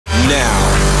You're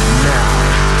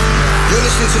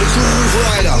listening to the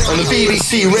Grooverider on the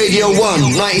BBC Radio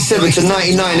 1, 97 to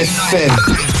 99 FM.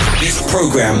 This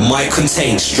program might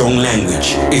contain strong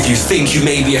language. If you think you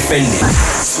may be offended,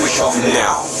 switch off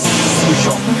now. Switch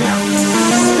off now.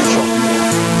 Switch off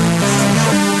now.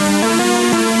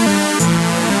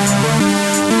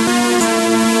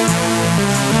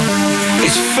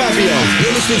 It's Fabio.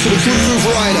 You're listening to the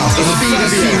Grooverider on the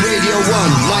BBC Radio 1,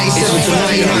 97 to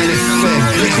 99 FM.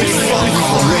 Liquid Funk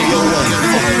on Radio 1.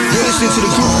 You're listening to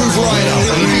the Grooverider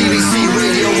on the BBC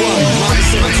Radio 1,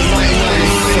 97 to 99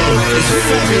 FM. It's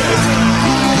Fabio.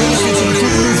 You're listening to the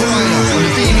Grooverider on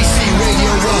the BBC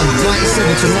Radio 1,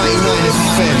 97 to 99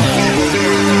 FM.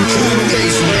 Drum and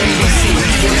bass on the BBC.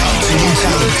 Get it up to new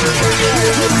talent.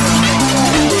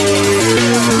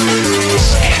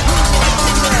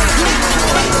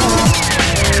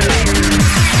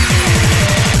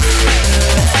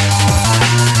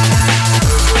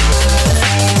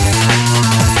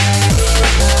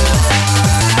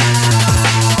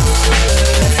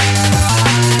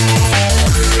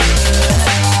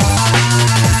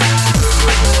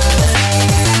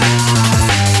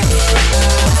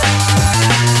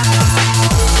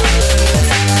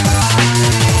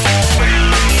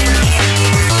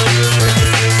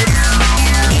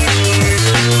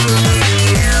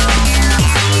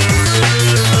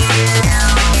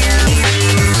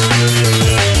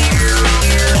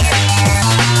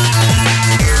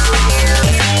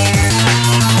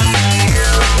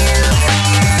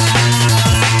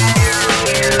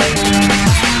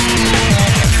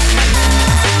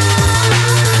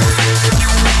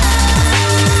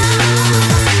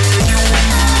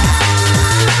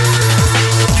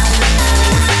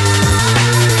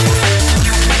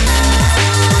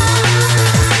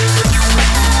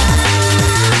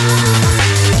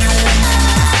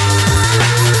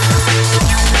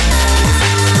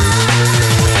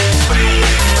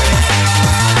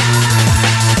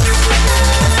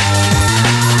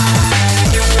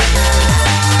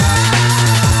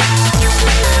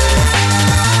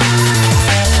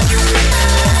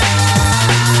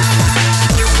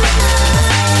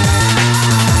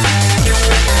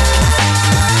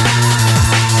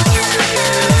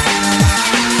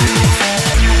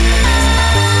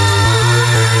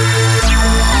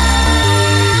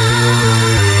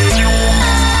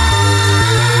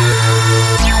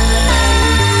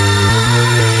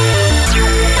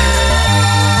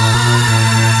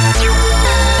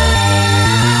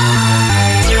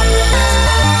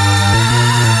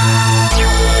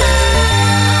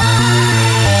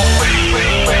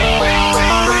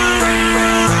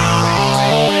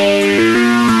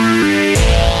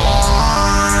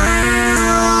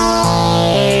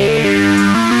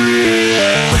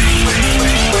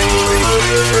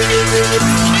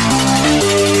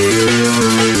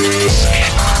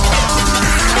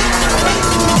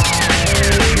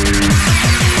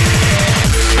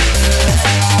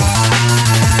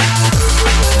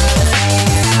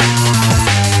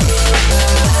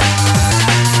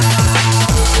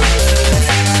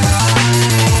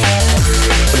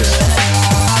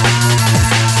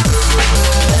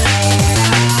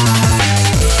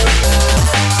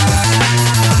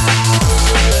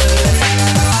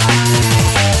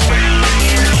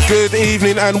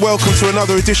 And welcome to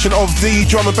another edition of the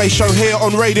Drum and Bass Show here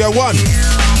on Radio 1.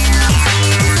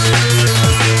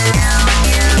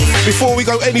 Before we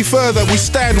go any further, we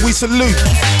stand, we salute.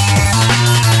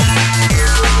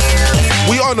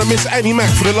 We honour Miss Annie Mac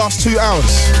for the last 2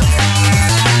 hours.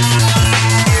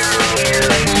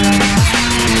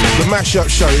 The mashup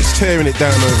show is tearing it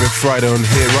down over Friday on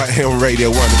here, right here on Radio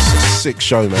 1. It's a sick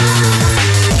show, man.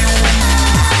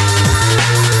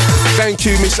 Thank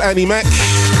you, Miss Annie Mac.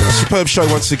 A superb show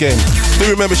once again. Do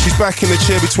remember she's back in the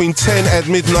chair between 10 and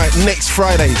midnight next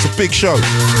Friday. It's a big show.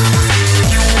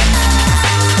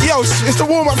 Yo, it's the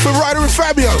warm-up for Ryder and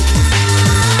Fabio.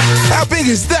 How big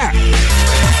is that?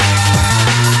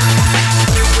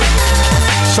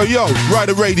 So yo,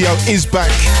 Ryder Radio is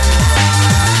back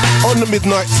on the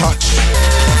midnight touch,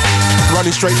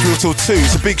 running straight through until 2.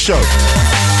 It's a big show.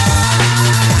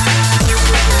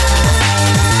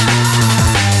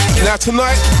 Now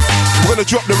tonight, we're going to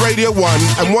drop the Radio 1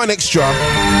 and one extra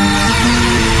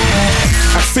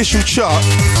official chart.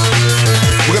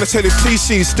 We're going to tell you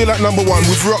TC is still at number 1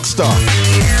 with Rockstar.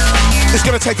 It's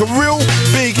going to take a real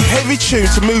big, heavy tune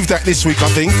to move that this week, I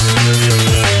think.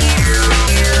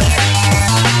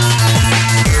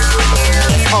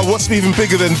 Oh, what's even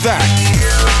bigger than that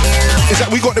is that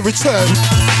we got the return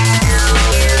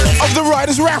of the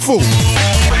Riderz raffle.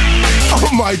 Oh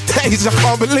my days, I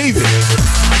can't believe it.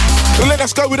 Let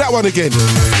us go with that one again.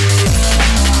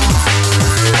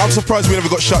 I'm I'm surprised we never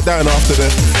got shut down after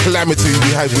the calamity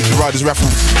we had with the Riderz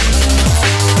raffle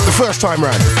the first time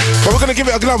round. But we're going to give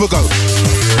it another go.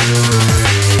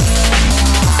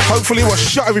 Hopefully we'll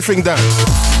shut everything down.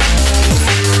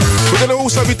 We're going to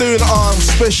also be doing our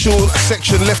special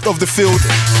section Left of the Field.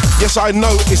 Yes, I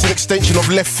know it's an extension of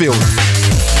Left Field.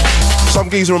 Some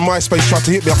geezer on MySpace tried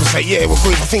to hit me up and say, yeah, well,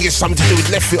 I think it's something to do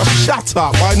with Left Field. Shut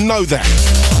up, I know that.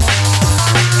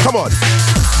 Come on.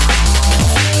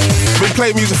 I've been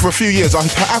playing music for a few years. I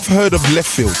have heard of Left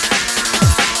Field.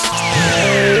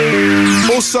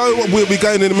 Also, we'll be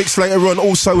going in the mix later on,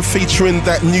 also featuring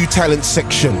that new talent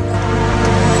section.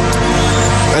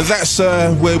 And that's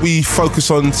where we focus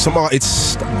on some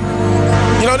artists.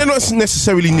 You know, they're not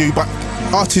necessarily new, but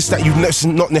artists that you've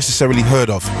not necessarily heard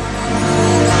of.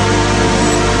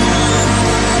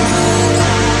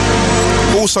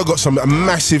 Also got some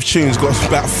massive tunes, got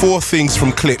about 4 things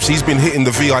from Clips. He's been hitting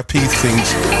the VIP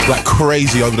things like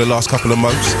crazy over the last couple of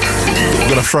months. We're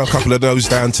going to throw a couple of those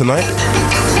down tonight.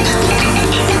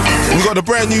 We've got a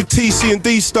brand new TC and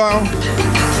D style.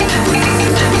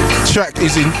 Track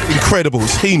is incredible,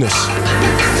 it's heinous.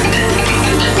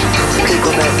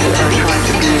 People that are trying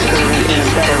to be in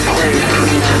a better place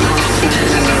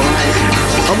in their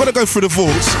life. I'm going to go through the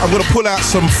vaults. I'm going to pull out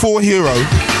some 4 Hero,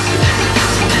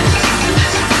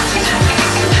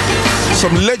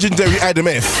 some legendary Adam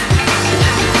F,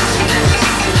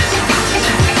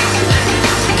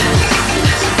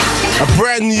 a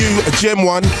brand new Gem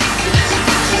 1,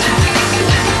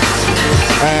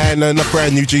 and a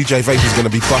brand new GJ Vapor's going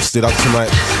to be busted up tonight.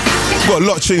 We've got a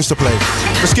lot of tunes to play.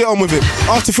 Let's get on with it.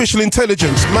 Artificial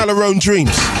Intelligence, Malarone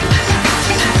Dreams.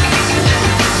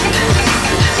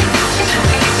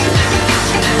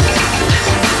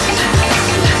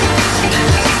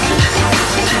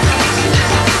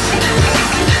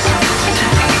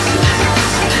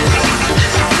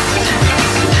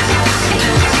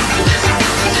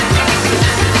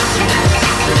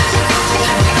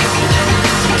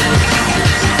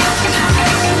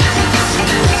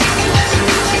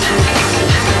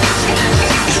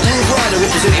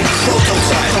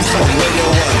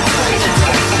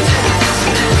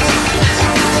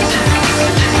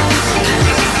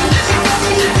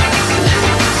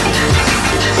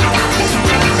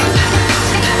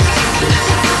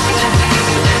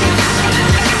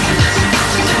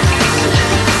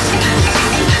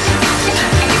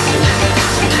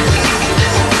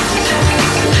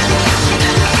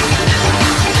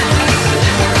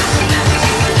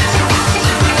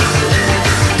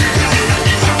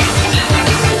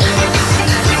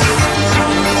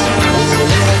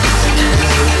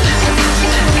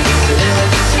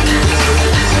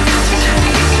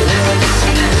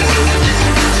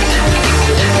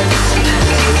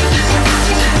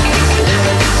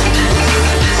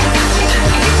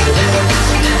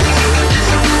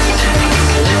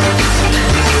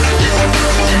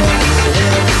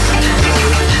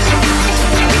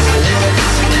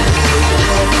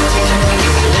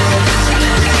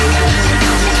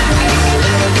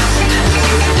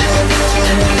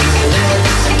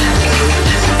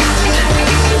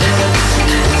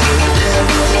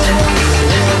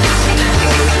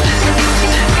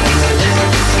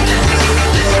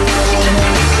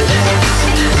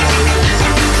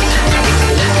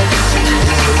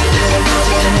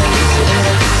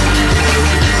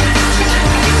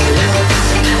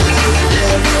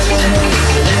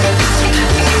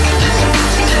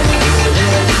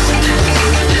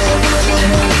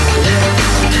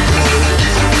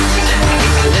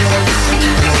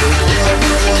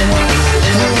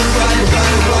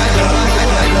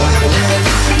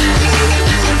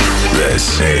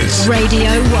 Radio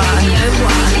 1.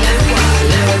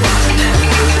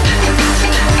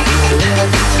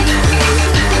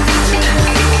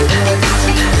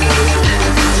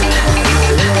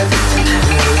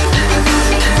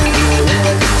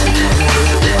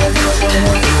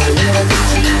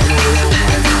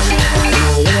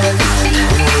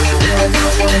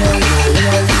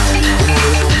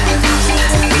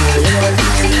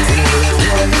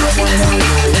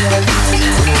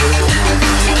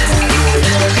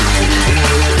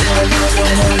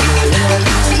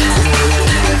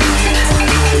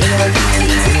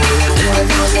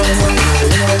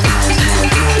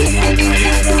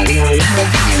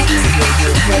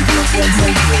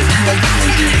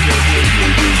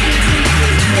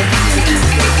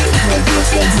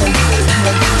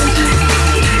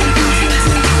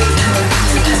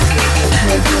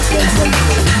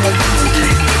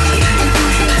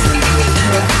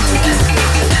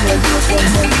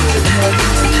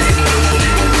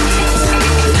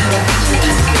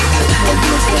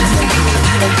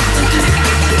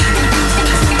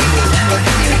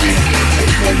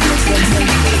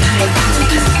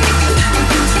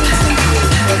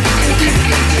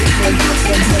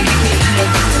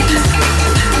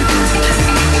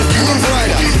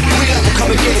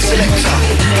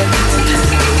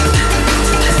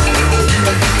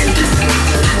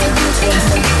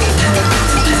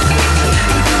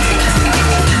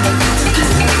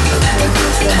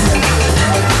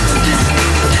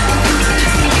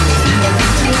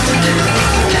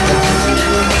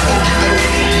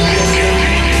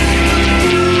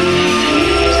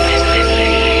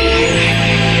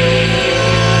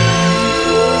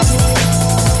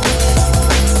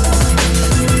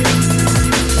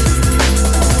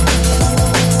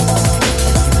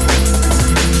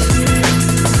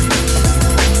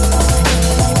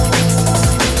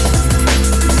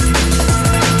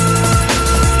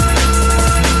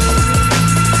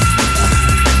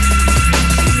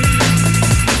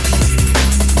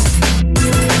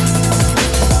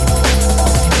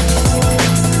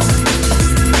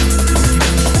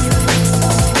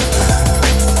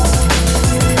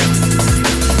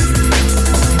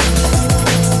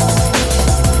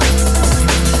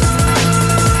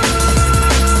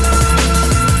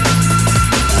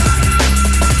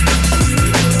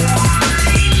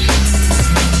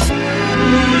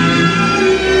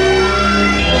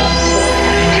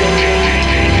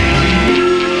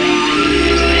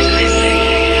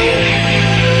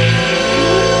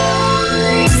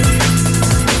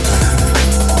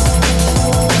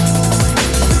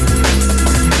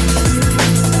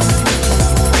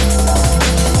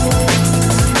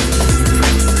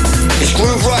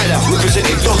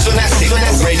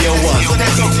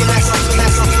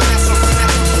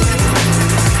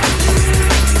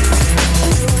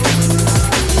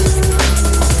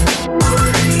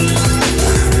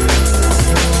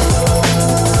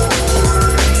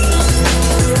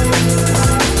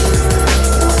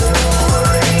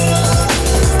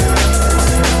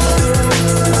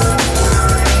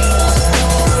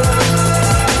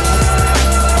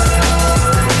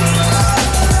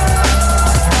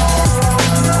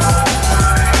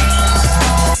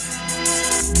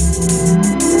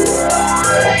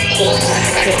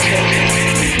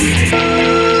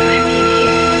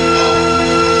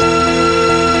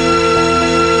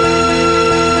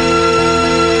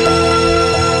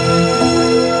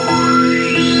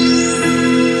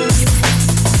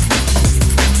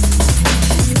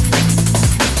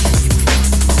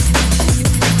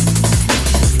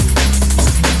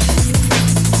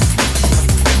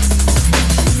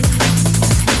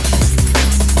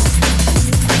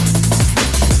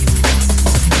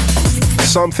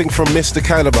 Something from Mr.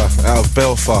 Calibre out of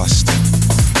Belfast.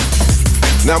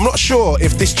 Now, I'm not sure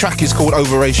if this track is called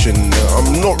Overation.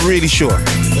 I'm not really sure.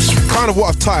 That's kind of what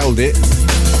I've titled it.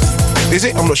 Is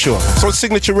it? I'm not sure. It's on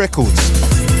Signature Records.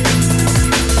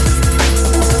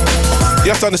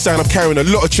 You have to understand I'm carrying a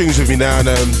lot of tunes with me now, and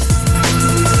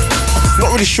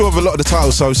not really sure of a lot of the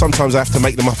titles, so sometimes I have to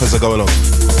make them up as I go along.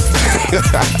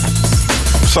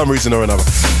 For some reason or another.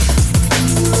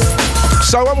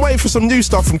 So I'm waiting for some new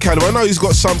stuff from Calibre. I know he's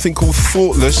got something called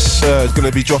Thoughtless. It's going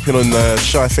to be dropping on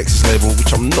Shy FX's label,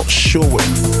 which I'm not sure what.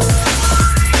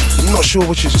 I'm not sure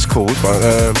which it's called, but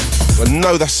I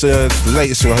know that's the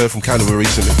latest thing I heard from Calibre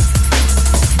recently.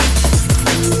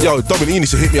 Yo, Dominic, you need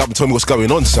to hit me up and tell me what's going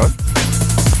on, son.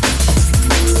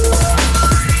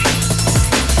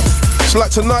 So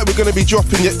like tonight, we're going to be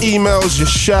dropping your emails, your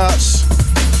shouts.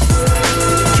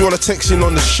 If you want to text in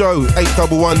on the show,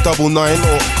 81199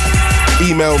 or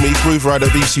email me,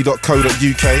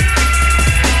 grooverider@bbc.co.uk.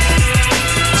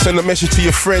 Send a message to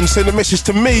your friends, send a message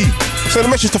to me, send a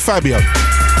message to Fabio.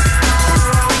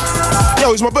 Yo,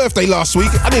 it was my birthday last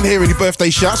week. I didn't hear any birthday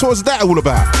shouts. What was that all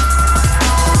about?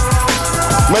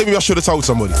 Maybe I should have told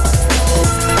somebody.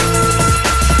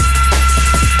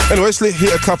 Anyway, let's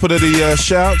hit a couple of the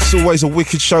shouts. Always a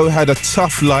wicked show, had a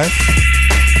tough life.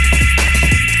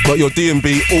 But your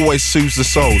D&B always soothes the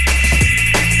soul.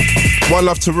 One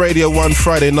love to Radio 1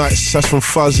 Friday nights. That's from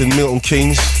Fuzz in Milton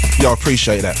Keynes. Yo, I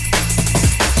appreciate that.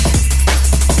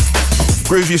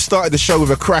 Groove, you started the show with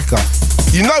a cracker.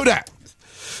 You know that.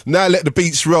 Now let the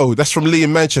beats roll. That's from Lee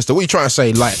in Manchester. What are you trying to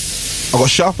say? Like, I got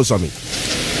sharp or something?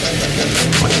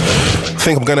 I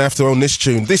think I'm going to have to own this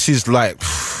tune. This is like...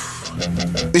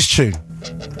 this tune.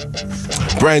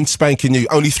 Brand spanking new.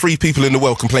 Only 3 people in the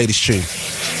world can play this tune.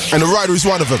 And the Rider is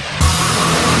one of them.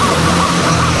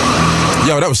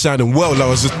 Yo, that was sounding well. I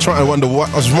was just trying to wonder what.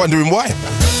 I was wondering why.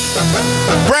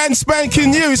 Brand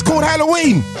spanking new. It's called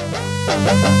Halloween.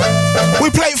 We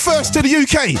play it first to the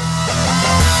UK.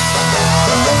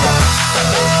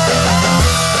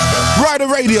 Rider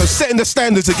Radio, setting the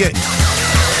standards again.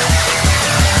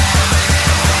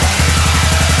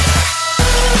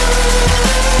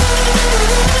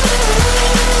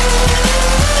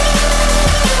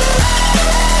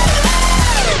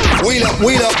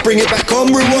 Wheel up, bring it back on,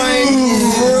 rewind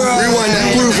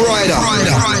that Grooverider.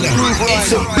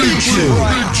 It's a beat tune.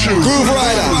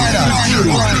 Grooverider.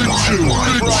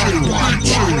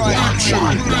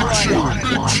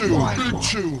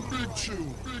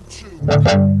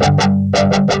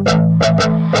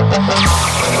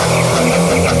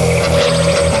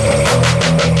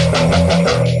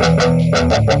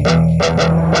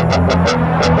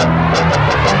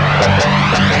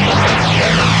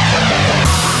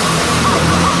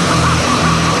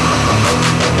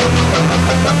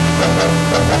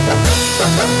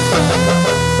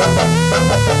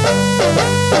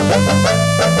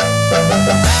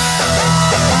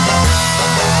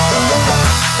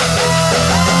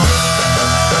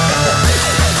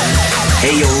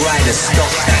 Hey yo, Rider,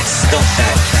 stop that.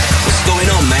 What's going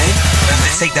on, man? We have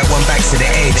to take that one back to the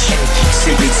edge.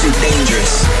 Simply too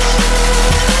dangerous.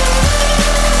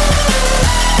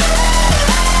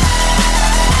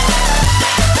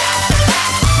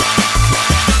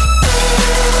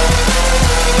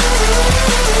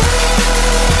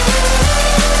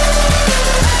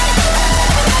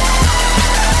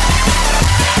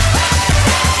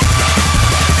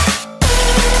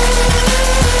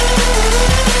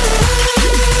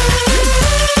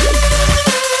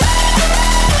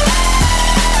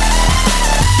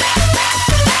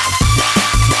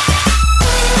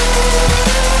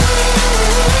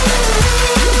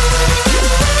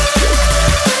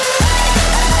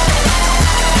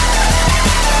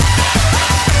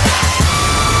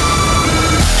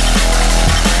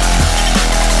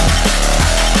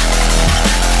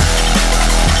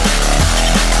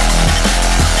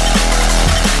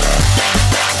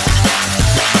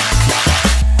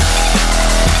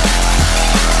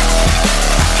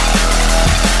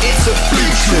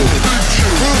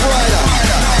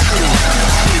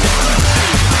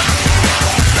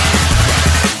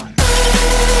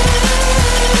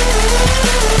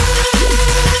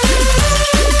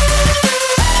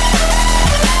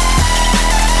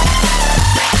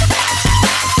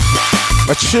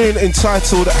 A tune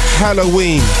entitled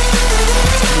Halloween.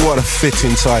 What a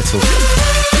fitting title.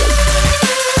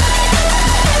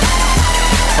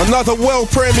 Another world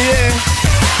premiere.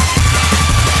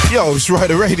 Yo, it's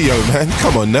Rider Radio, man.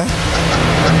 Come on now.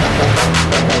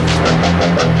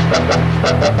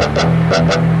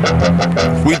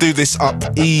 We do this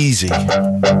up easy.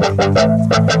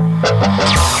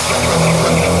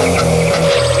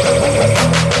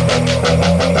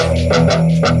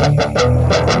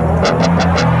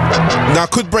 Now I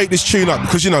could break this tune up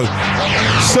because, you know,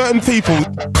 certain people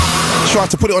try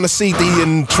to put it on a CD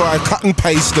and try cut and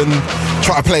paste and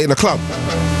try to play it in a club.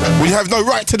 We have no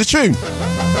right to the tune.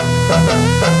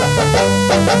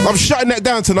 I'm shutting that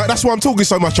down tonight. That's why I'm talking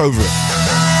so much over it.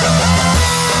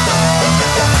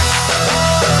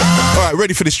 All right,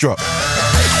 ready for this drop.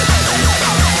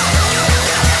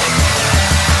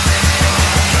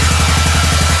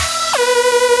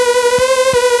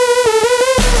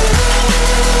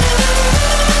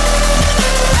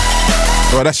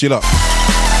 All right, that's your lot.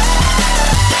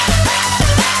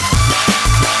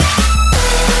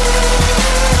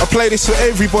 I play this for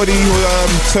everybody who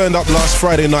turned up last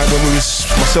Friday night when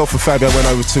myself and Fabio went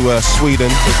over to Sweden.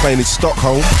 We're playing in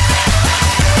Stockholm.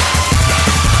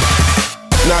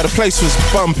 Now the place was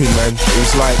bumping, man. It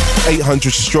was like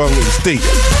 800 strong. It was deep.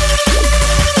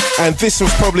 And this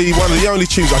was probably one of the only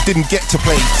tunes I didn't get to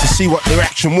play to see what the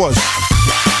reaction was.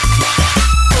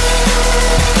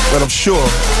 But I'm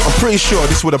pretty sure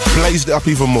this would have blazed it up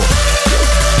even more.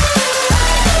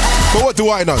 But what do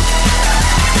I know?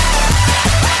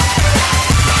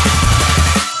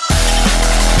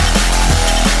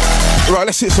 Right,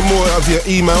 let's hit some more of your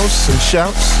emails and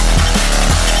shouts.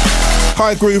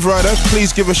 Hi Grooverider,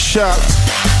 please give a shout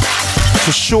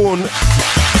to Sean in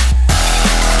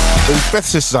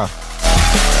Bethesda.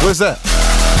 Where's that?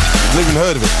 I've never even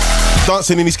heard of it.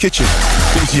 Dancing in his kitchen.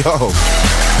 Yo.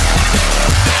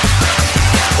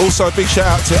 Also a big shout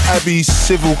out to Abby's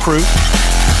Civil Crew,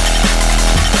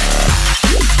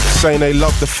 saying they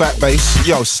love the fat bass.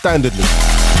 Yo, standardly.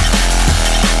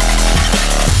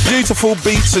 Beautiful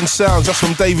beats and sounds. That's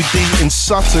from David D in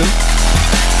Sutton,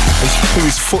 who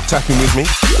is foot tapping with me.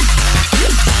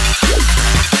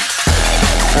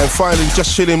 And finally,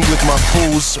 just chilling with my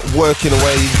balls, working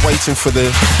away, waiting for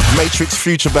the Matrix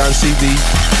Futurebound CD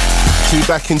to be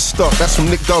back in stock. That's from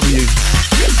Nick W.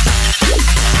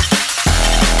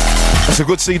 That's a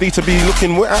good CD to be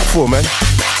looking out for, man.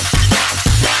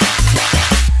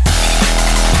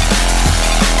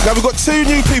 Now we've got 2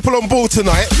 new people on board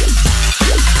tonight,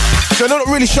 so they're not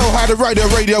really sure how the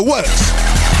radio works.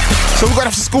 So we're gonna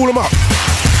have to school them up.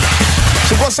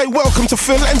 So we've got to say welcome to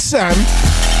Phil and Sam,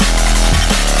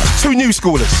 2 new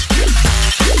schoolers.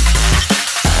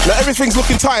 Now everything's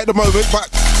looking tight at the moment, but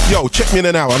yo, check me in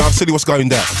an hour and I'll tell you what's going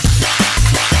down.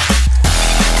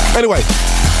 Anyway,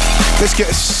 let's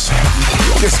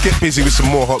get busy with some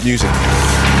more hot music.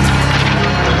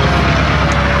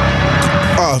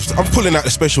 I'm pulling out the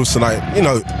specials tonight. You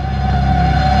know,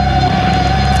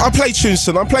 I'm playing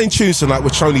tunes tonight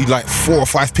which only like 4 or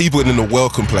 5 people in the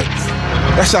world can play.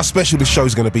 That's how special this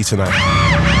show's gonna be tonight.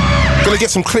 Gonna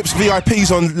get some clips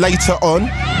VIPs on later on.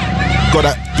 Got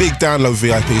that big download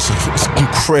VIP, so it's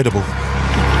incredible.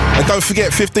 And don't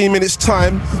forget, 15 minutes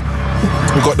time,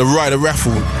 we've got the Rider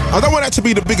raffle. I don't want that to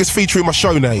be the biggest feature in my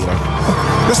show now, you know.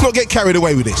 Let's not get carried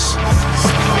away with this.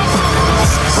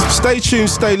 Stay tuned,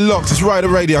 stay locked. It's Rider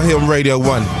Radio here on Radio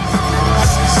 1.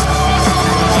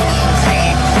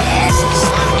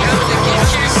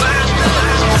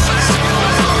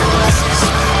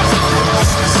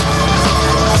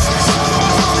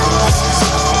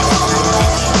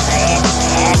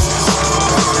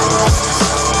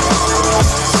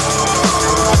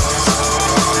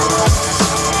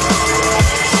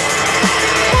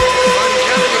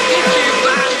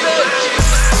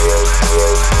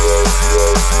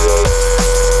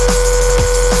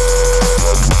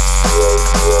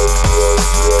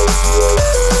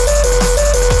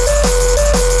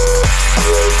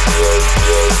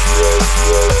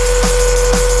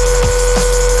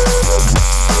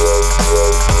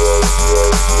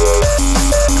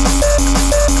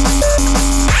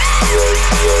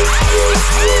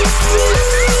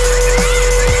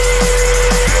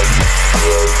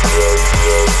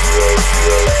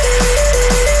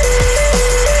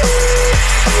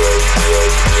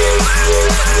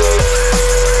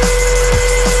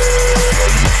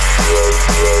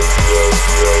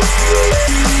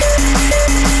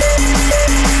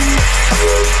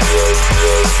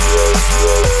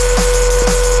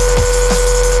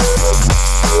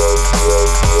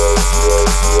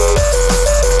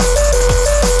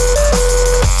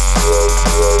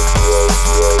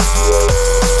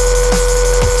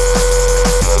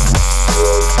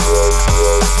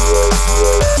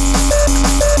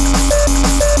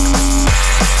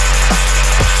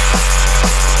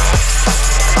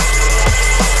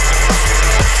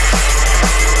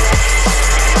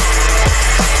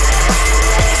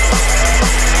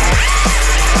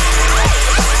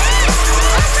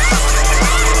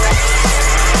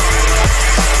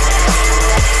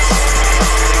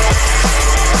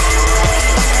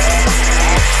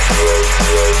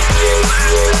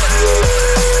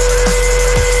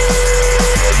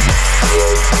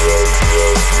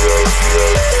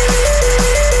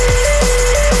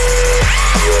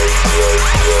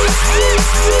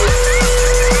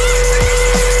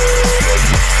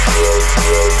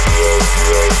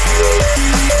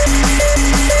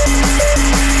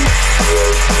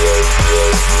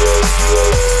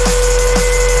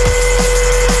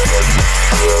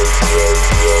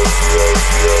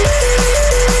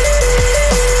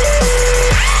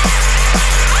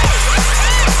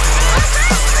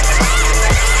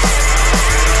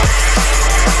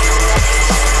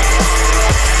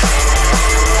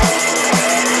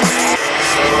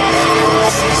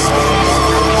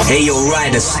 Hey yo,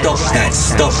 Riderz, stop that,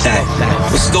 stop that.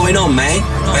 What's going on, man?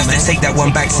 We have to take that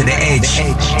one back to the edge.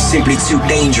 Simply too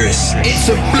dangerous. It's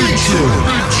a big tune.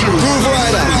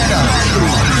 Grooverider.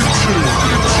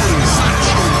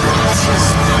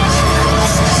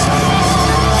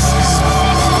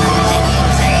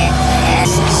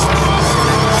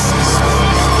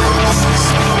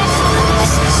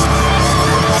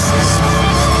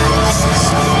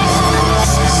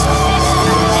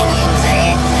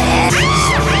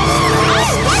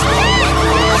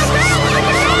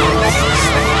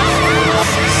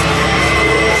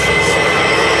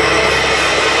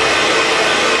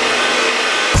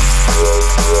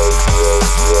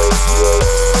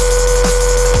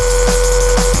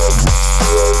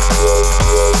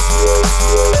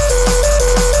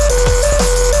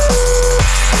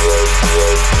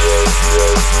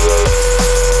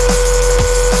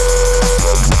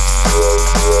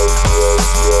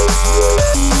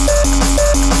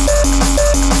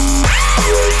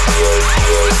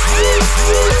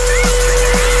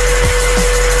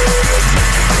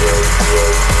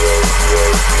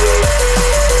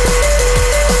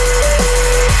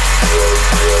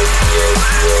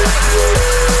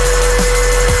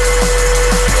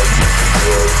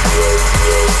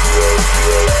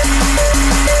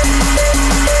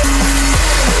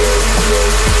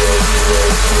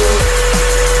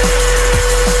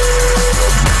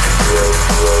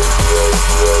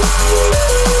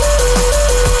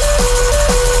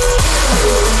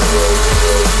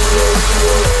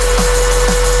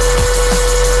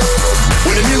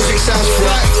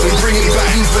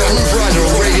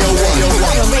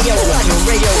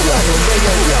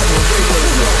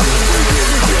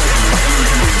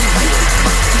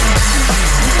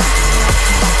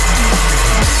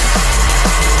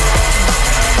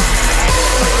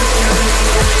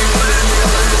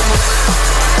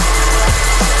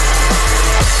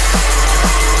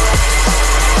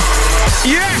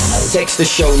 Text the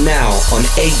show now on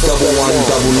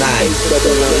 811.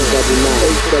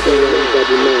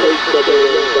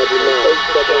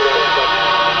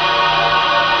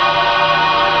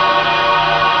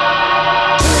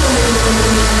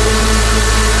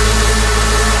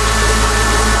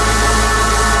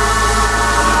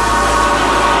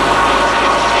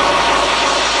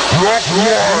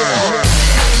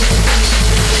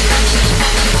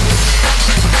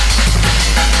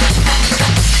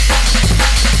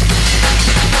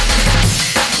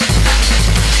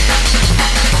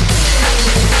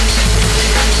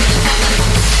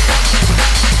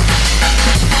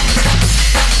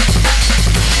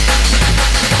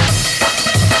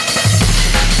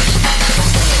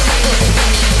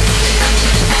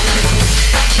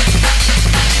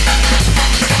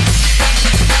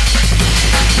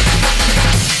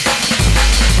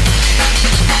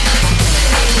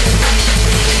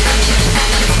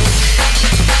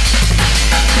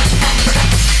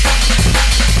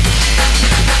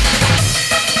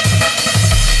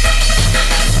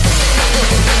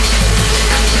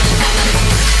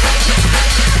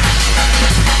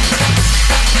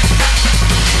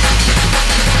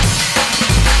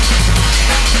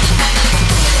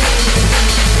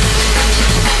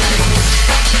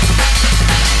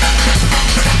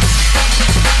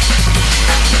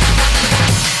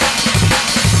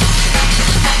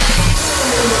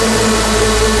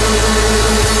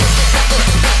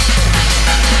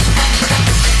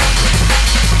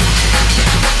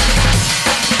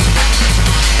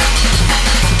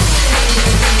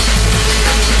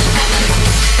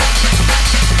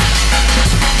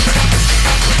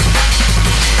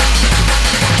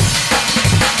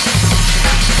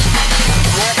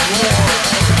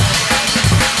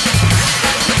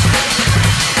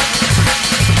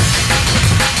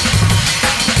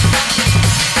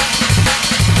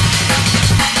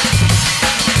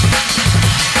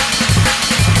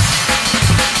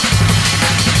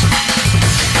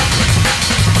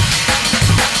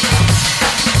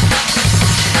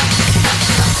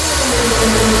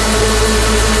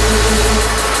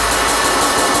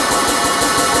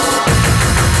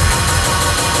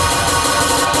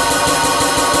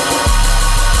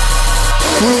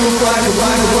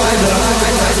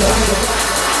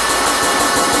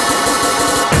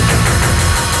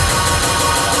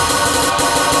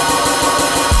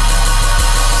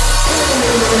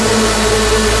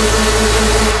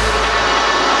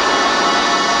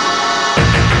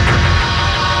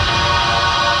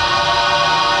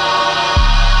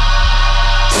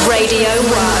 Radio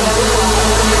 1.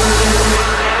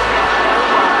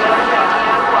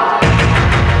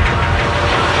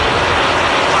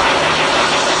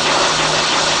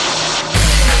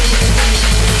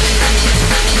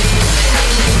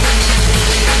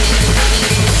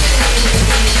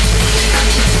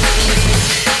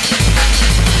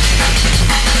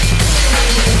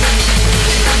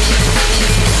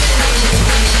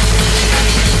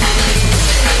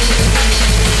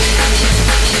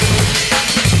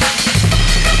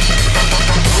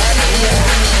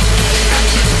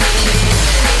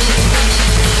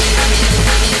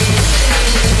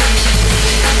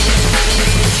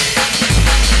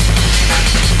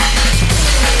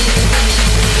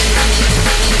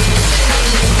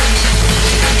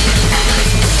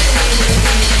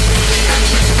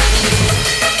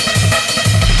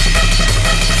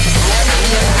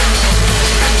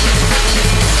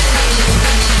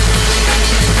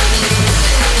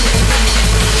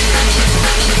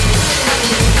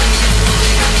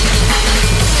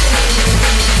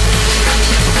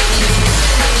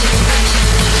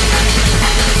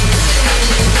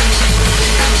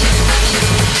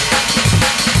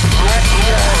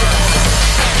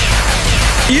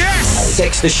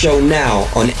 text the show now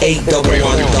on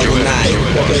 81199.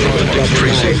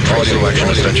 Tracy, audio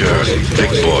action adventure. Big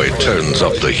Boy turns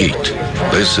up the heat.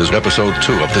 This is episode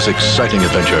 2 of this exciting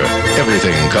adventure.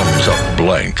 Everything comes up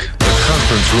blank. The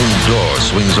conference room door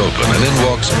swings open and in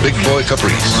walks Big Boy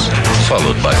Caprice,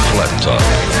 followed by Flat Top.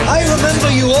 I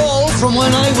remember you all from when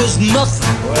I was nothing.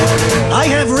 I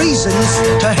have reasons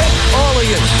to hate all of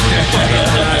you.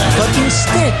 But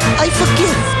instead, I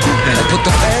forgive. I put the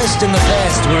past in the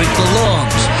past where it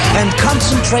belongs and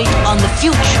concentrate on the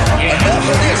future. Enough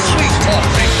of this sweet talk,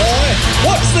 Big Boy.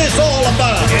 What's this all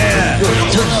about? Yeah.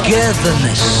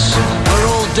 Togetherness. We're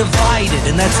all divided,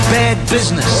 and that's bad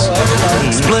business.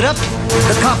 Split up,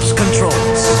 the cops control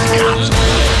us.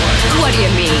 What do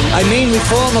you mean? I mean we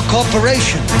form a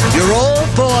corporation. You're all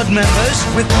board members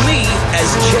with me as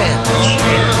chair.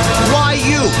 Why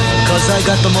you? Because I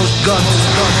got the most guns.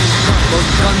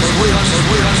 Most guns wins.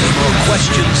 More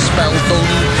questions spelled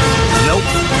only. Nope.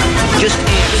 Just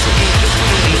answer.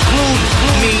 Include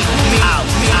me out.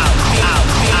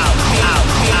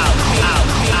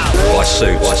 By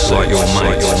suits, like your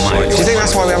mates. Do you think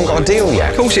that's why we haven't got a deal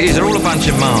yet? Of course it is, they're all a bunch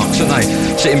of marks, aren't they?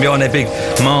 Sitting behind their big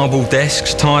marble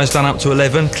desks, ties done up to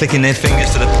 11, clicking their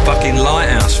fingers to the fucking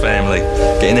Lighthouse family,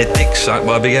 getting their dicks sucked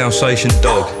by a big Alsatian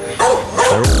dog. They're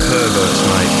all perverts,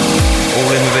 mate.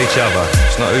 All in with each other.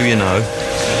 It's not who you know,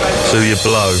 it's who you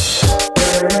blow.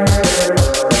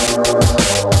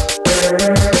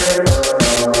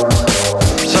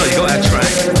 So, you got that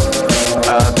track?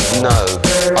 No.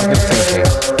 I've been thinking.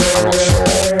 I'm not sure.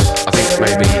 I think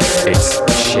maybe it's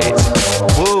shit.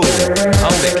 Whoa!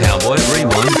 Hold it, cowboy.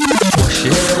 Rewind. What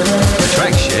shit? The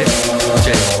track's shit.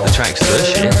 The track's the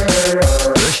shit.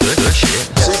 The shit.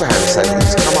 Superhand said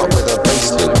he's come up with a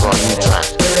bass loop for our new track.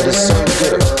 It is so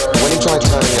good. When he tried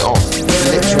turning it off, he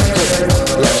literally couldn't.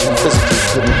 He actually physically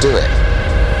couldn't do it.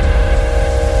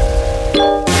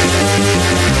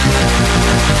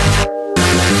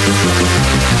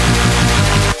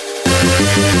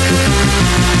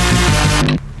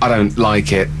 I don't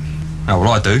like it. Oh,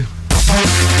 well, I do.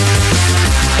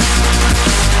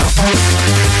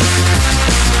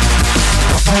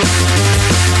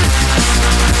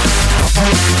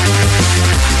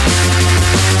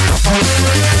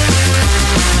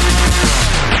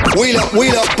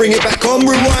 Wheel up, bring it back on,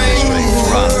 rewind and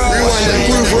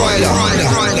Grooverider.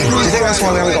 Do you think that's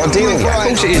why we haven't got a deal yet? Of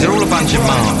course it is, they're all a bunch of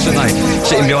marks, aren't they?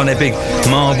 Sitting behind their big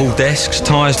marble desks,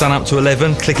 ties done up to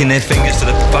 11, clicking their fingers to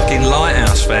the fucking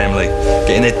Lighthouse family,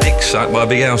 getting their dicks sucked by a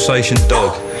big Alsatian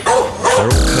dog. They're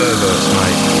all perverts,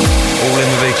 mate. All in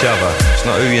with each other. It's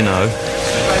not who you know,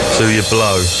 it's who you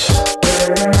blow.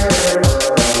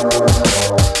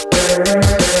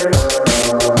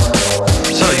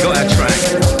 So, you got that track?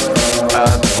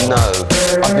 No.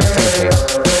 I've been thinking.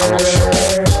 I'm not sure.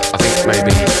 I think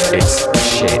maybe it's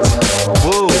shit.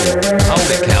 Whoa! Hold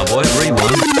it, cowboy.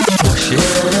 Rewind. What shit?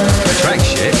 The track's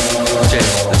shit.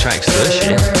 The track's the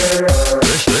shit.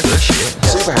 The shit.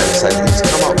 Superhand said he's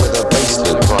come up with a bass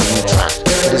loop for our new track.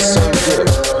 It is so good.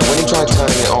 When he tried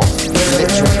turning it off, he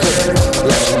literally couldn't. He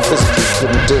actually physically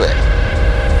couldn't do it.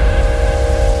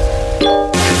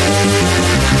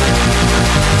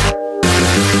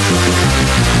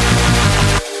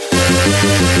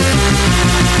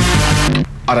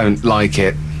 I don't like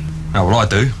it. Oh, well, I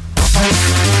do.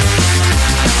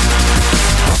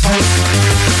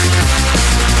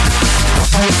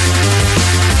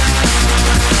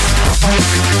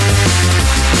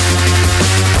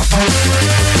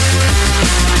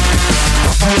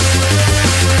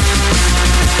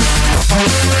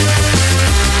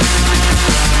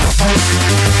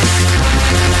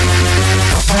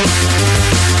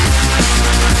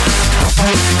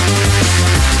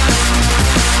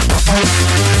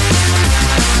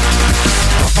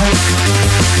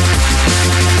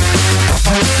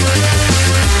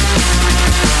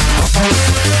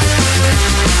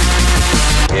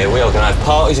 Yeah, we are going to have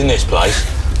parties in this place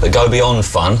that go beyond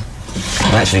fun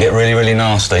and actually get really, really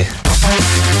nasty.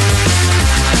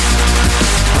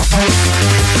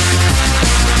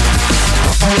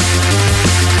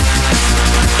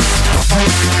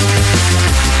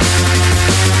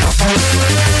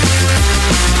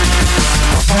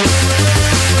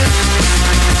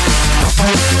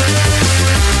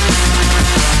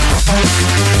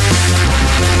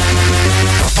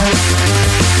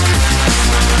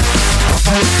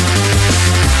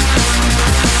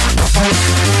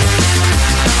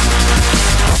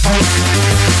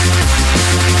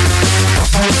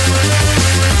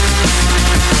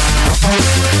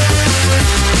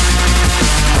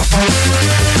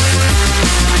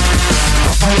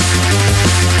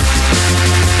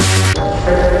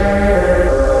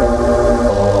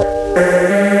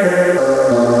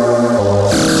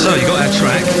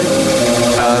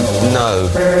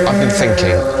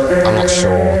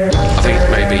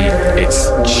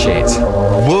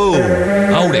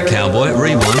 shit, cowboy.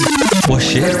 Rewind. What's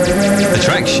shit? The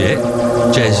track's shit.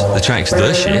 Jez, the track's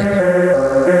the shit.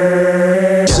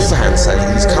 Superhand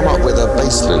said he's come up with a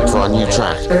bassline for our new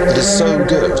track. It is so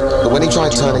good that when he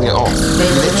tried turning it off, he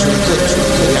literally couldn't.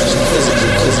 He actually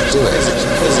physically couldn't do it.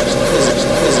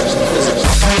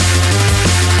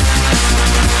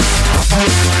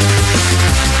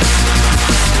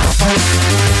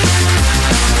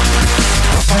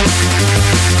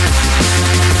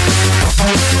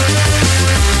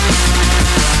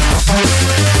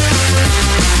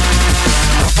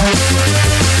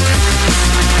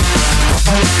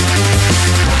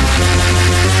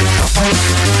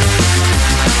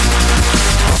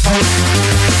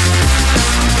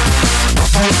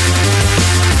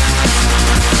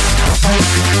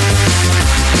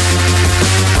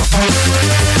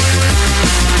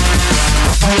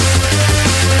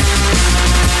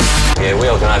 Yeah, we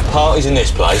are going to have parties in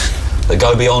this place that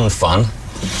go beyond fun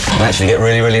and actually get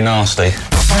really, really nasty.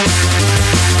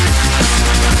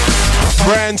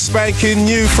 Brand spanking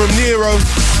new from Nero.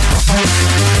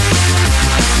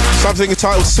 Something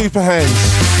entitled Super Hands.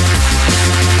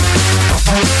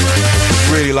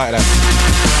 Really like that.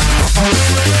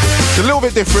 It's a little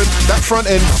bit different, that front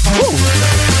end. Woo.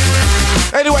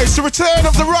 Anyway, it's the return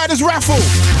of the Riderz raffle.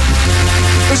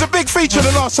 It was a big feature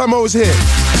the last time I was here.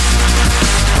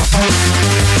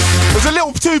 It was a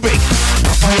little too big.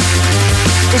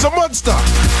 It was a monster.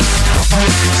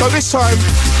 So this time,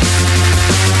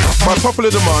 by popular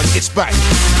demand, it's back.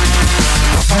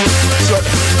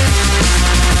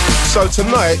 So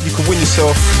tonight, you can win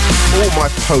yourself all my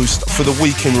post for the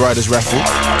weekend Riderz raffle.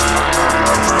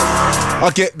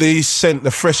 I get these sent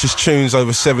the freshest tunes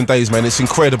over 7 days, man. It's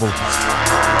incredible.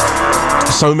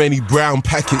 So many brown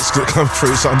packets that come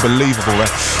through. It's unbelievable, man.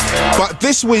 But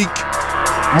this week,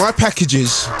 my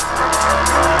packages,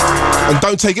 and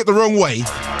don't take it the wrong way,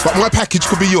 but my package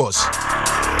could be yours.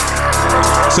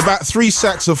 It's about 3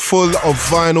 sacks of full of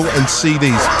vinyl and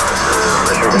CDs.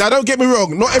 Now, don't get me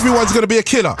wrong, not everyone's going to be a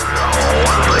killer.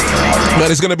 Now,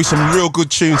 there's going to be some real good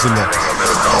tunes in there.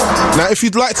 Now, if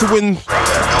you'd like to win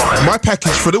my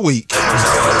package for the week,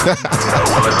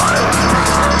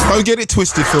 don't get it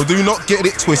twisted, Phil. Do not get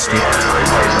it twisted.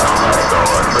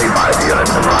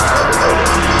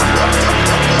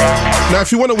 Now,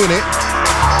 if you want to win it,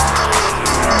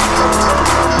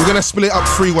 we're going to split it up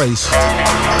 3 ways.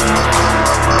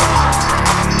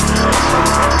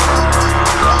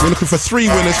 We're looking for 3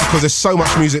 winners because there's so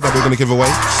much music that we're going to give away.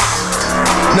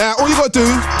 Now, all you got to do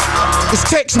is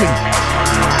text me.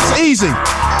 It's easy.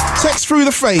 Text through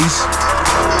the phrase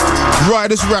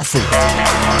Riderz raffle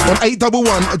on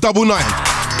 811-99.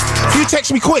 If you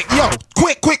text me quick,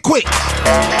 quick.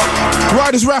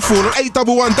 Riderz raffle on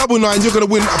 811-99, you're going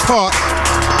to win a part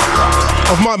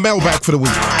of my mailbag for the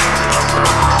week.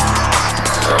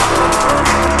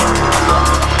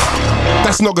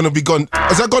 That's not going to be gone.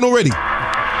 Has that gone already?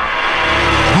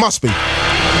 Must be.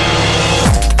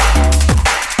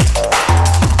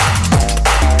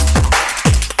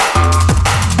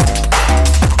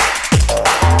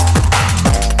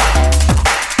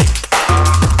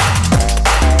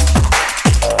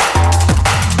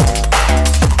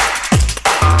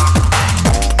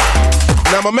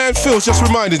 Now, my man Phil's just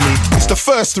reminded me, it's the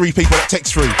first 3 people that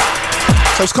text through.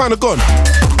 So it's kind of gone.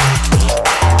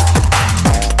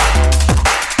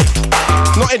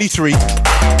 Not any 3.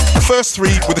 The first 3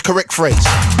 with the correct phrase.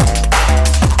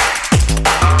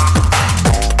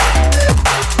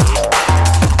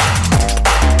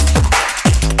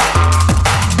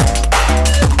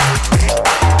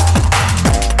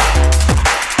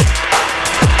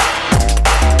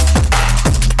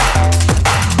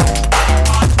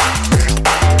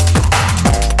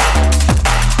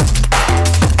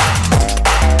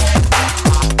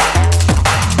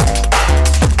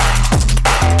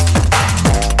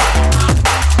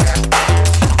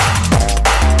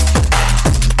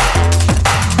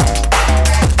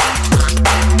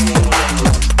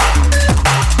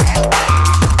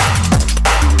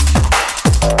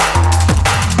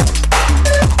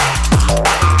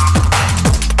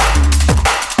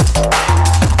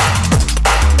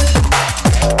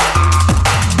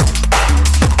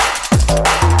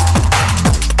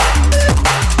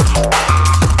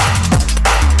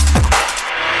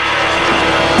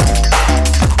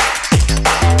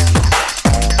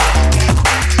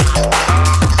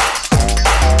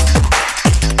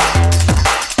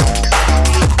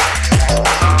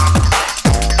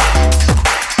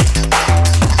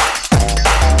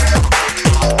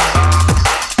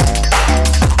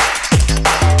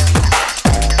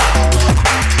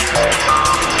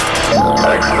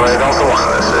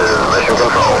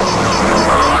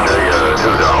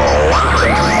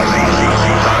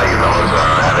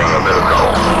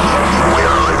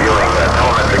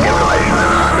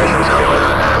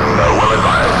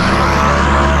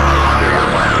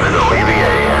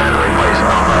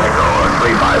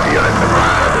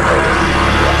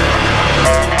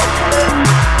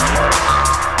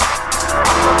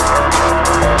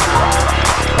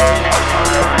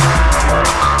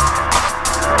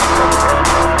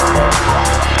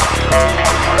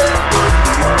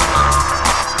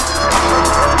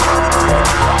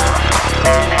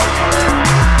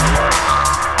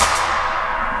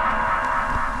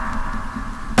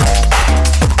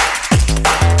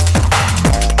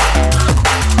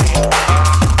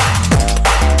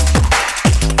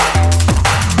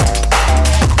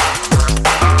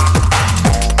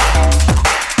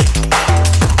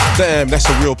 Damn, that's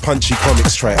a real punchy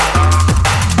Commix track.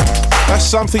 That's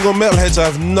something on Metalheadz. I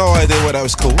have no idea what that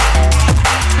was called.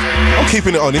 I'm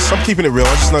keeping it honest, I'm keeping it real.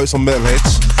 I just know it's on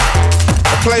Metalheadz.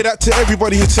 I played that to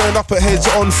everybody who turned up at Heads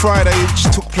on Friday, which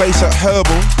took place at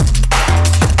Herbal.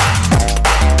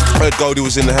 Heard Goldie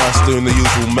was in the house doing the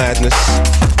usual madness.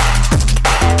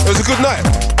 It was a good night.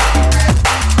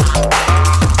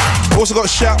 Also got to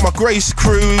shout my Grace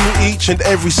crew each and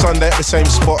every Sunday at the same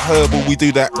spot, Herbal. We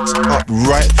do that up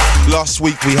right. Last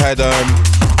week we had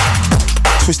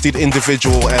Twisted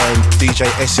Individual and DJ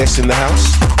SS in the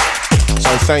house. So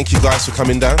thank you guys for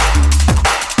coming down.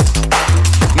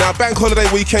 Now bank holiday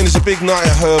weekend is a big night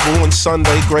at Herbal on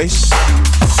Sunday, Grace.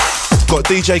 Got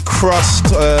DJ Crust,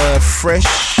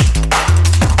 Fresh.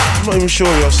 I'm not even sure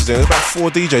who else is there. There's about 4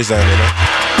 DJs down there now.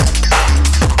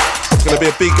 It's going to be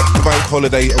a big bank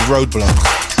holiday roadblock.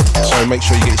 So make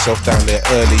sure you get yourself down there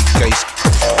early.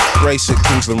 Grace at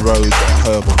Kingsland Road at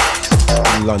Herbal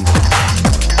in London.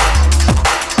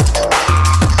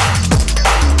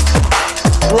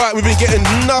 Right, we've been getting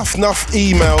enough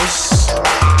emails.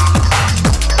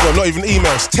 Well, not even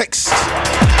emails, text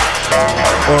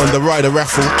on the Rider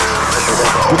raffle.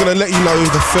 We're going to let you know who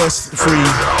the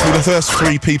first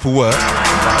 3 people were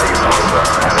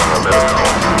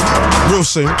real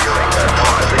soon.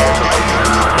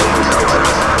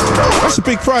 That's a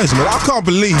big prize, man. I can't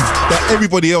believe that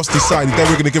everybody else decided they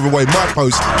were going to give away my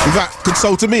post without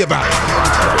consulting me about it.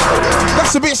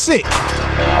 That's a bit sick.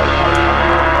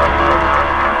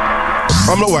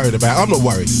 I'm not worried about it. I'm not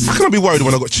worried. How can I be worried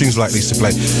when I've got tunes like these to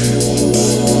play?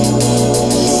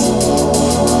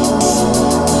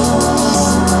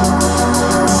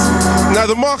 Now,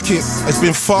 the market has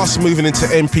been fast moving into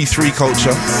MP3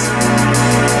 culture.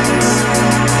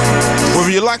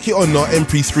 Whether you like it or not,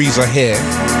 MP3s are here.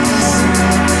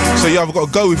 So you either got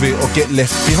to go with it or get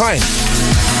left behind.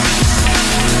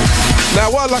 Now,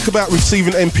 what I like about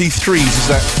receiving MP3s is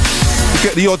that you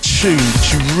get the odd tune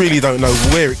that you really don't know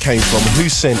where it came from, who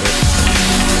sent it.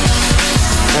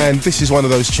 And this is one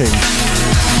of those tunes.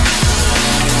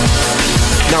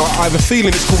 Now, I have a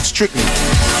feeling it's called Strictly.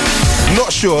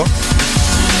 Not sure.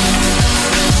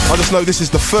 I just know this is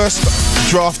the first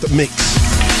draft mix.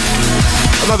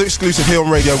 Another exclusive here on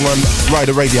Radio 1,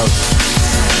 Rider Radio,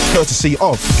 courtesy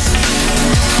of.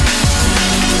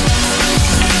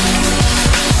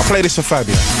 I play this for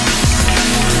Fabio.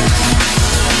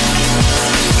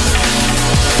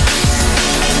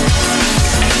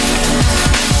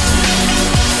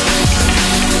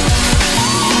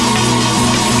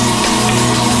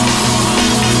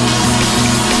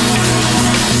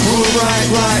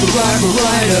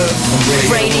 Rider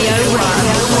Radio 1.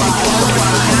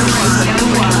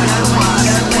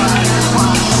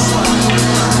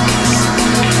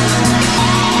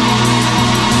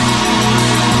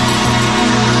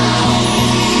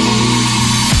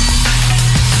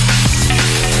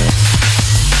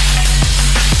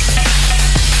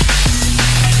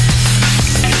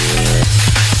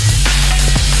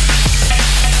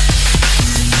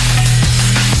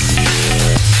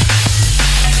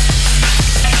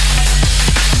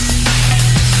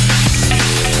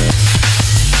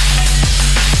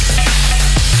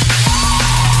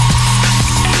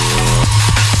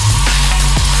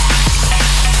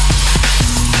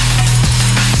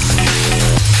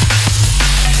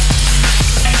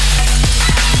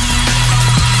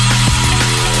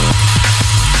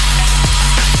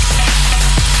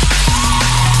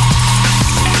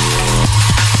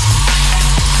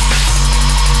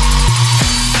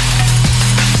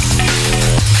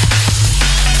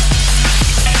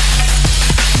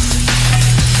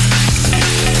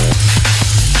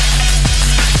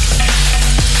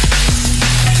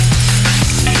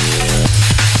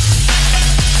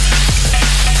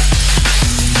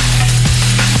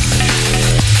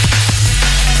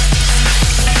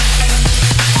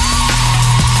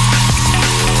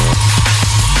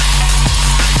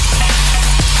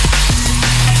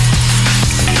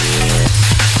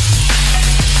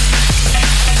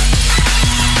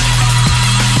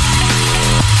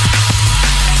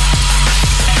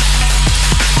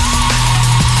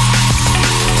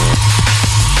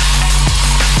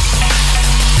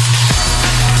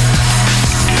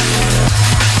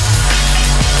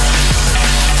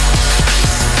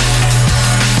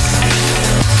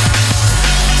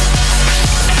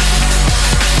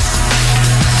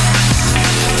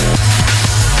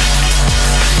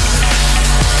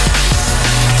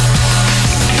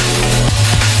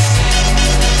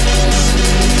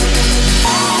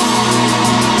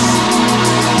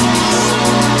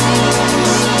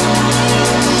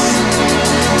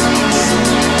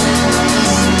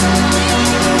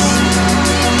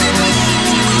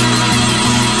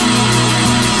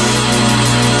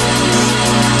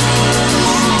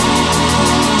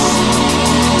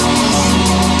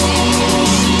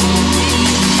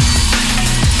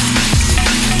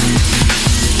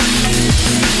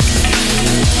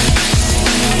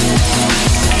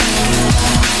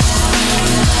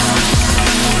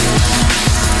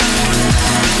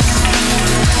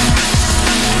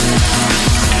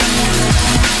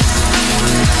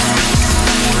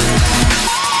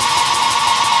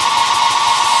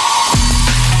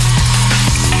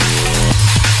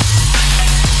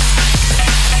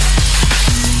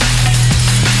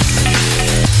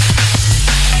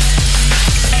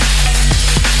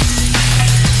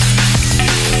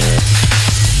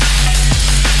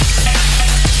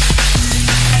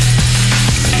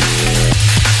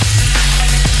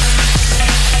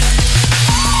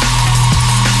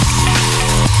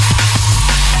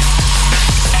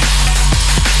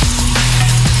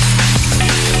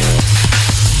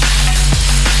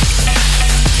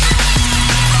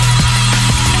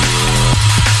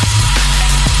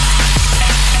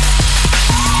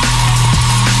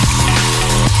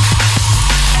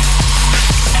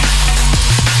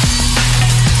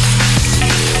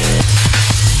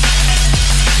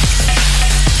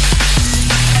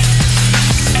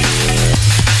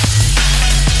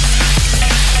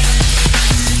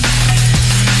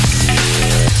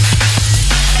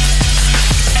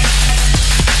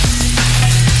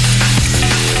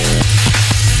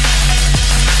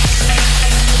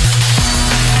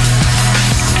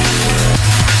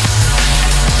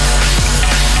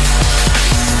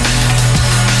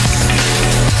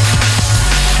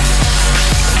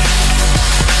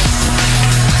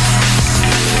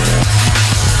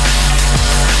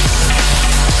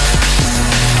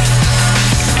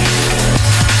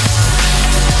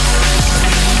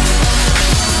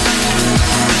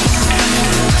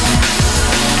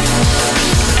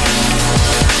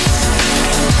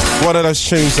 one of those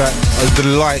tunes that a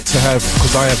delight to have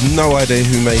because I have no idea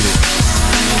who made it.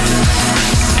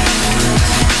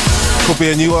 Could be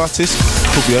a new artist,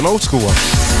 could be an old school one.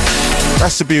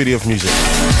 That's the beauty of music.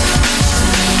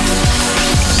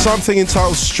 Something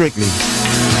entitled Strictly.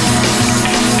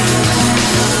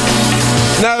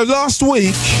 Now last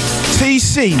week,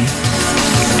 TC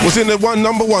was in the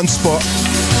number one spot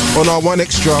on our One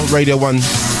Extra Radio 1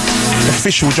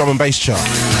 official drum and bass chart.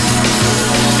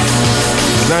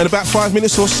 Now in about 5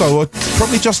 minutes or so, or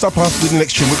probably just up after the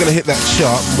next tune, we're going to hit that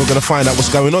chart and we're going to find out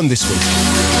what's going on this week.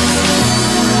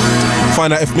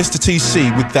 Find out if Mr.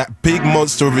 TC, with that big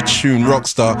monster of a tune,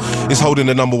 Rockstar, is holding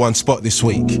the number one spot this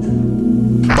week.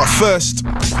 But first,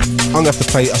 I'm going to have to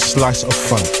play a slice of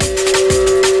funk.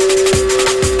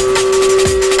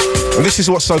 And this is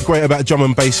what's so great about drum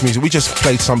and bass music. We just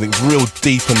played something real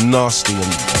deep and nasty,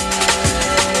 and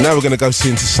now we're going to go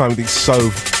into something so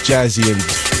jazzy and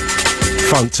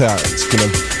funked out. It's going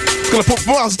to put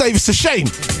Miles Davis to shame.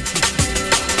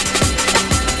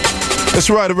 Let's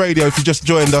ride the radio if you just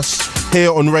joined us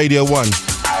here on Radio 1.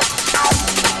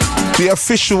 The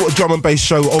official drum and bass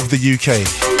show of the UK.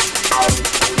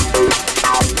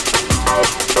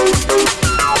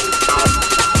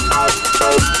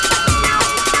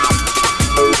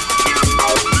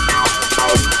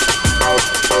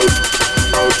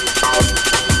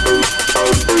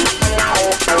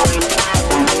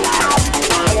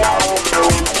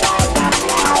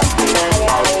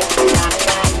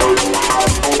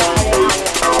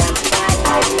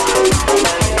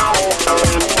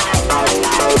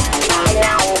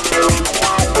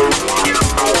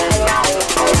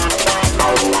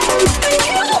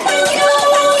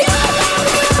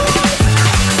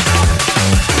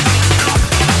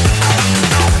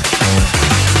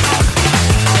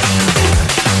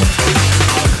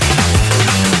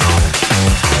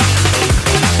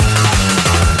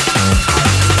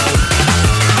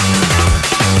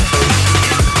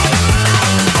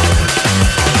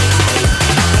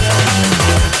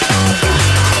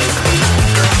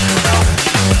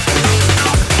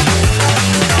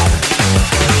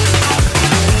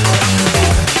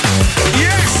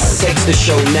 The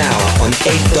show now on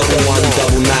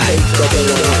 81199.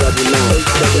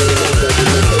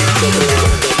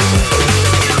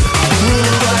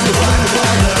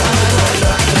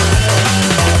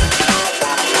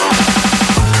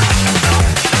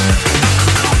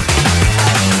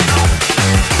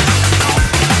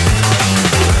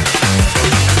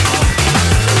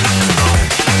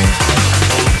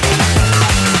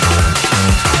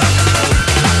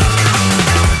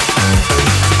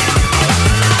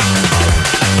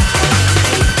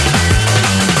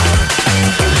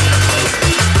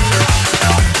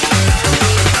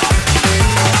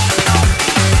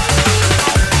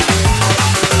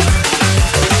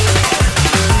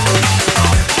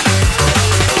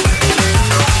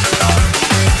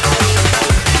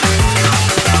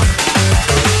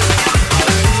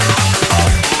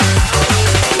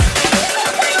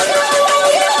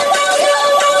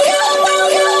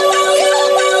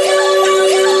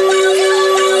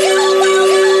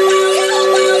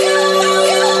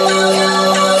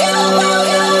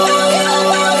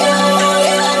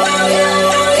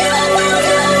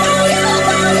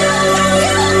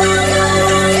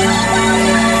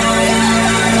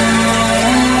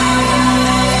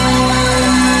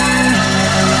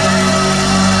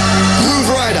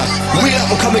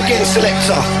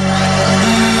 Selector.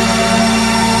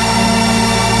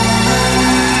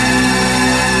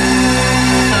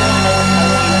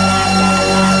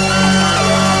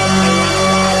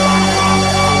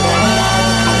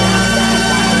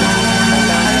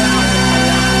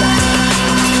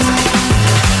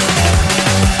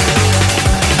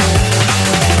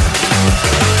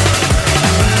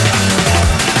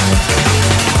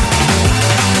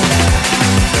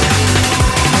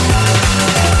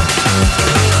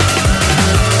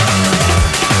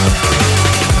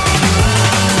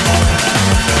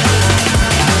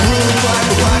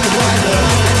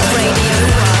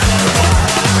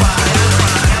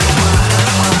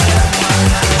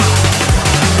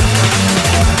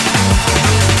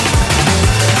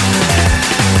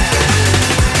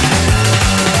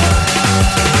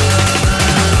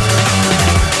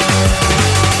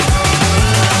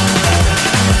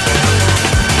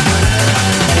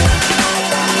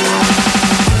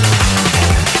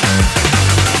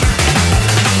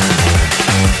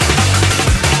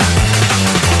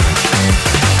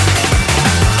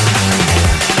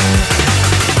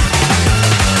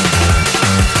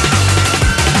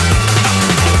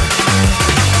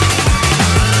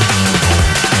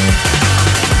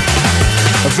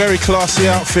 very classy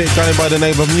outfit going by the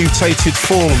name of Mutated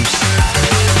Forms.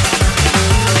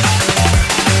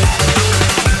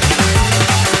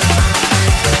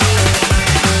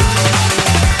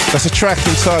 That's a track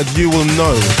entitled You Will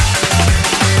Know.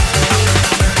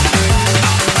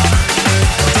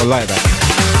 I like that.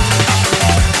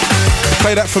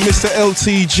 Play that for Mr.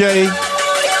 LTJ.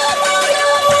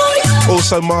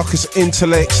 Also Marcus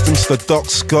Intellect, Mr. Doc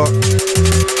Scott.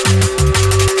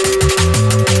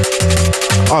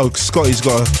 Oh, Scotty's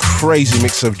got a crazy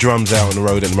mix of drums out on the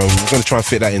road at the moment. We're going to try and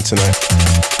fit that in tonight.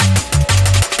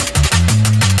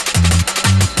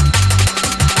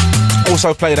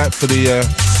 Also play that for the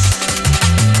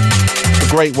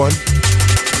great one,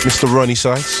 Mr. Ronnie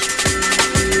Sides.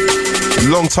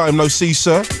 Long time no see,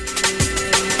 sir.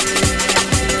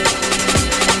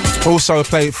 Also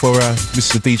play it for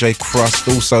Mr. DJ Crust.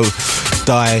 Also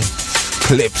Die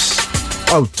Clips.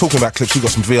 Oh, talking about clips, we've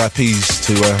got some VIPs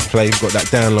to play. We've got that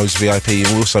downloads VIP,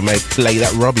 and we also may play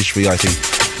that rubbish VIP.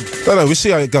 Don't know, we'll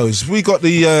see how it goes. We got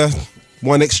the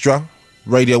One Extra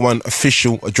Radio 1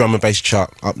 official drum and bass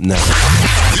chart up now.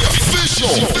 The official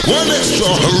One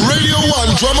Extra Radio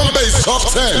 1 drum and bass top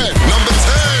 10. Number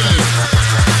 10.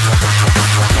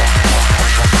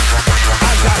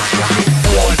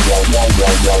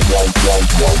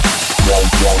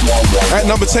 At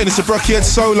number 10, it's a Brockie and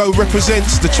Solo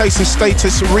represents the Chasing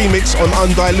Status remix on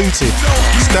Undiluted.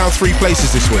 It's down 3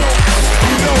 places this week.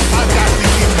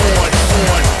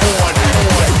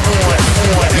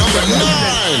 Number 9.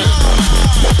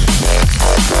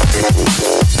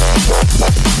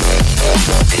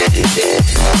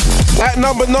 At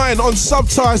number 9 on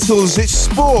Subtitles, it's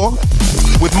Spor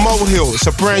with Molehill. It's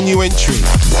a brand new entry.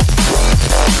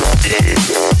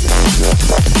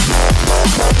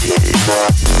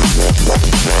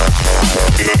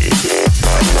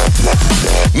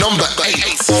 Number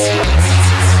 8.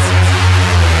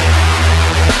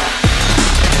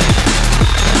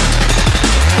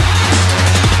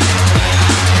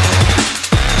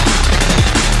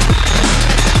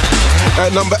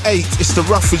 At number 8, it's the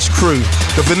Rufige crew,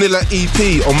 the Vanilla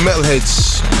EP on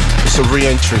Metalheadz. It's a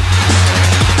re-entry.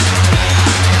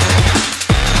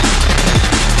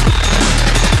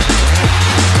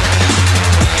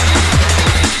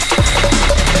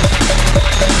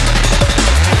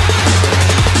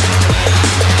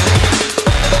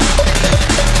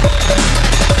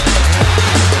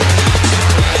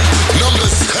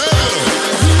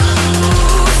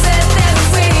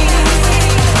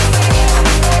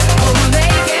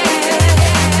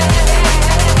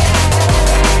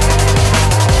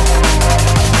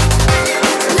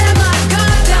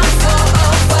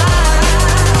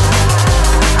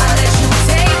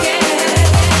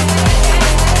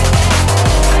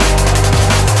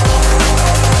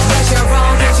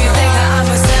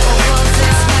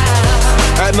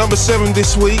 Number 7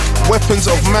 this week, Weapons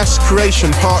of Mass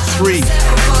Creation Part 3.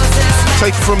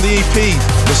 Taken from the EP,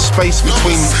 The Space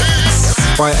Between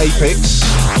by Apex.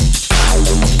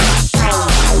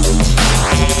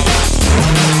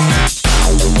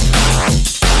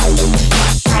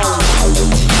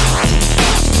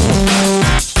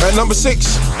 At number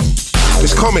 6,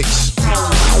 it's Commix,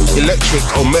 Electric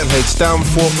on Metalheadz, down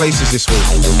 4 places this week.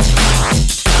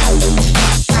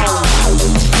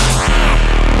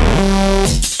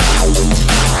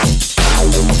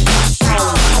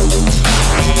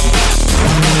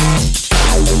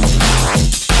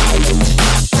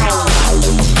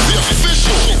 The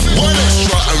official One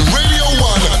Extra and Radio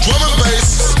 1 drum and bass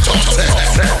top 10.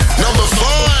 Number 5.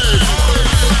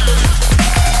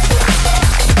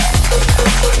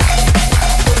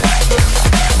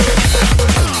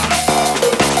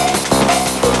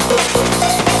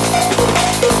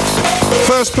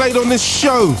 First played on this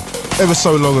show ever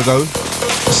so long ago,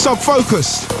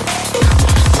 Subfocus.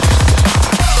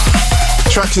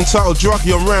 Tracks entitled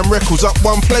Druggy on Ram Records, up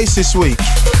 1 place this week.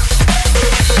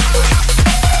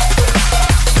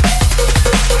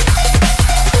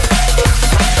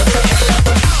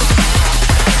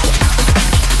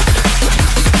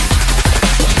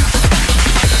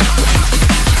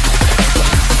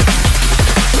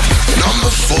 Number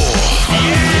 4.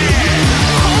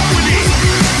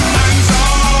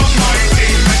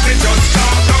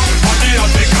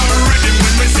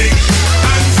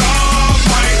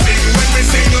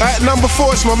 At number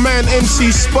 4, it's my man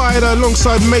MC Spider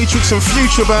alongside Matrix and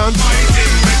Futurebound.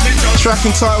 Track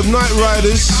entitled Night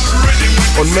Riderz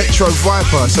on Metro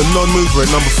Viper. It's a non-mover at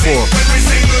number 4.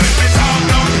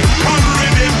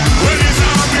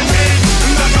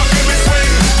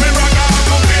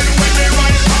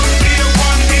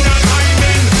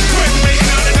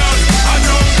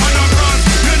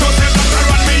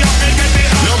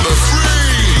 Number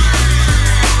 3.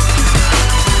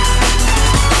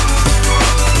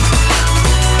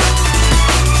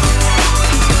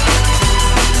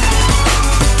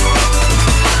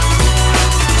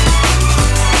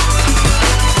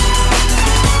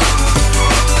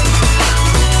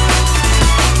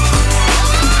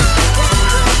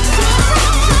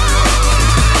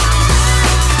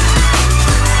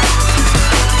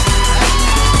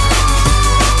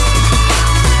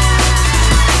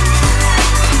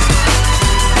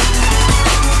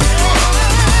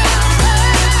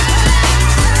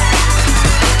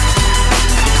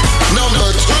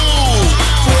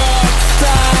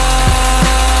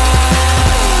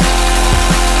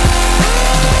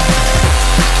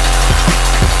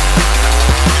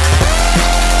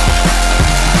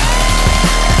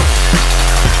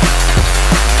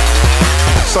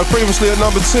 So previously at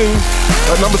number 2,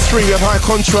 at number 3 we had High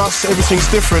Contrast, Everything's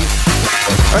Different.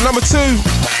 And number 2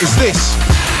 is this.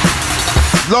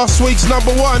 Last week's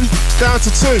number 1, down to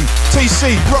 2.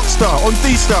 TC, Rockstar, on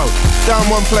D-Style, down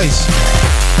 1 place.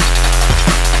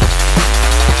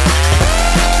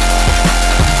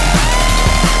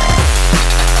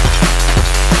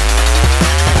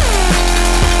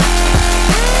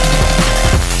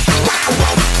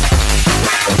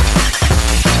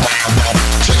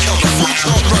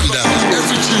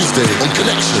 On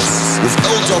Connections with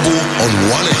L Double on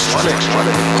 1Extra.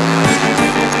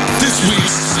 This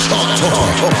week's chart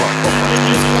topper.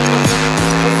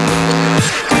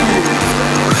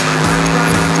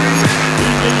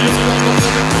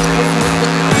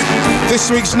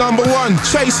 This week's number 1,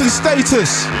 Chasing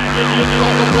Status.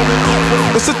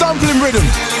 It's the Dumpling Rhythm.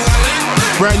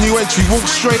 Brand new entry, walk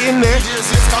straight in there.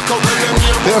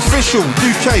 The official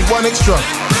UK 1Extra.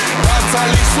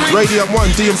 Radio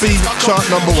 1, D&B chart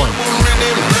number 1.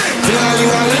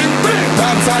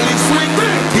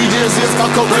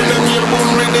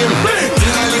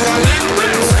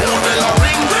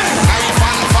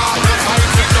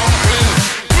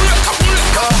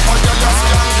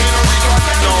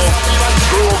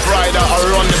 Grooverider, I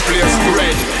run the place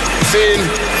red. Saying,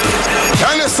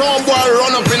 can the sound boy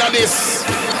run up in this?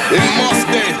 It must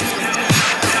dead.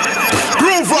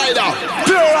 Grooverider,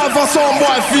 clear out for some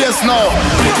boy face now.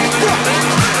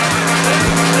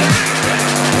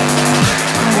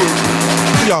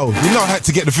 Yo, you know I had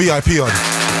to get the VIP on.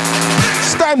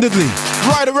 Standardly,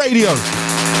 Rider Radio.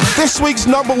 This week's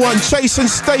number 1, Chasing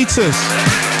Status.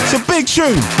 It's a big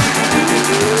tune.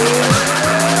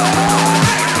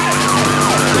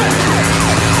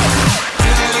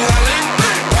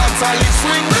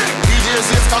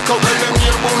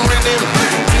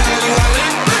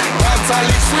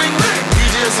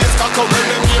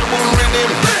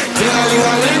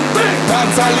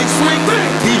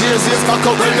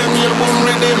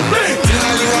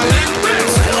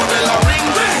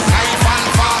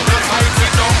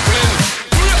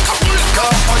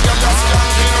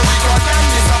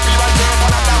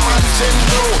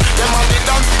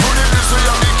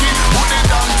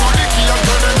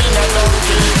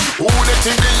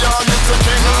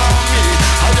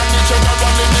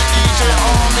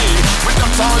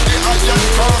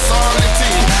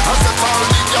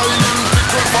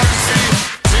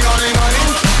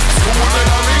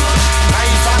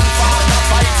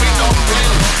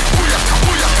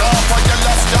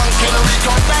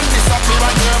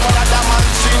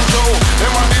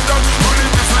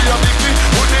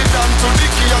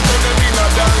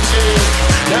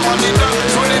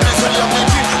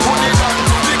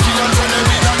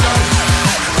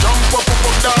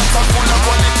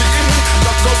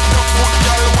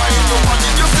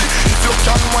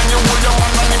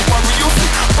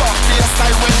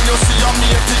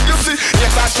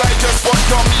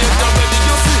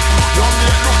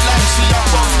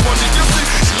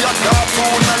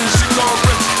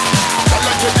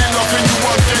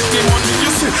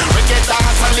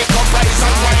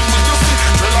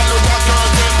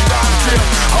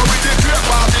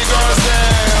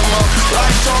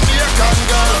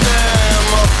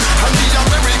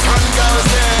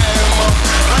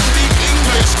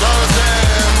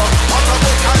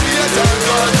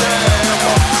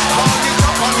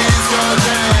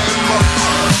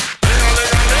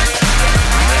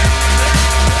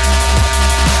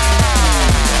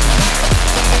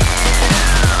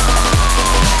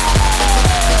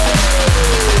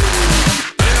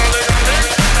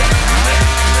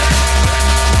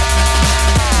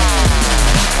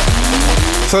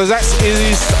 So that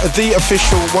is the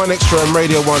official 1Extra and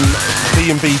Radio 1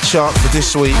 D&B chart for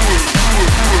this week.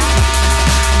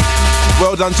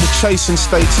 Well done to Chasing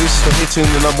Status for hitting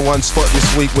the number 1 spot this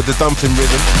week with the Dumpling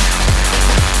Rhythm.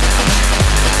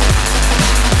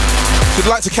 If you'd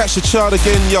like to catch the chart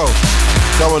again, yo,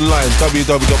 go online,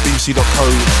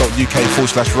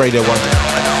 www.bbc.co.uk/Radio 1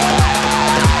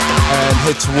 and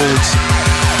head towards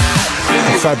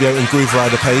the Fabio and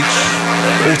Grooverider page.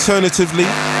 Alternatively,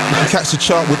 you can catch the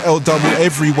chart with L Double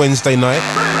every Wednesday night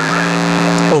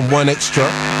on 1Extra.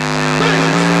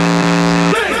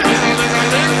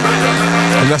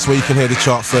 And that's where you can hear the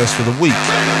chart first for the week.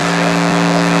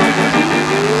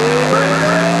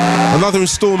 Another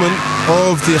instalment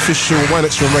of the official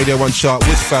 1Extra and Radio 1 chart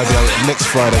with Fabio next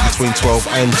Friday between 12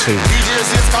 and 2.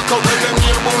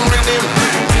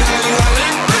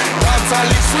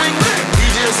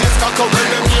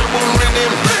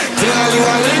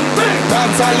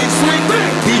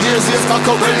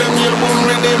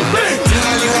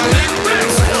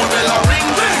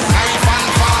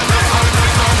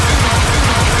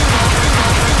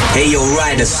 Hey yo,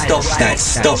 Riderz, stop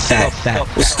that.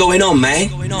 What's going on, man?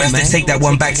 We have to take that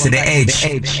one back to the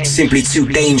edge. Simply too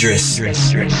dangerous.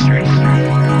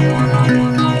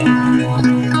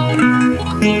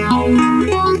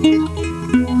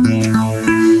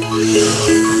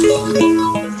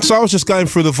 So I was just going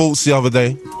through the vaults the other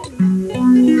day.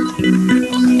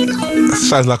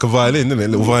 Sounds like a violin, doesn't it? A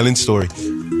little violin story.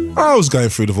 I was going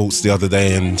through the vaults the other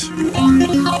day and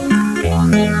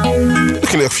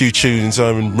looking at a few tunes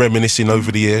and reminiscing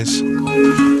over the years.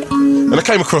 And I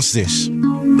came across this.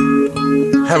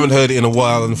 Haven't heard it in a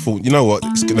while and thought, you know what,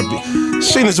 it's gonna be... As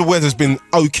soon as the weather's been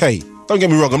okay, don't get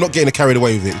me wrong, I'm not getting carried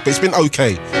away with it, but it's been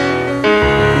okay.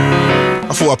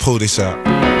 I thought I'd pull this out.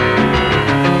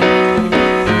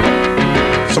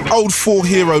 Some old 4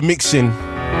 Hero mixing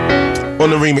on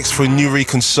the remix for New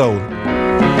Reconsole,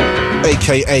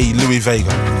 aka Louis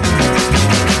Vega.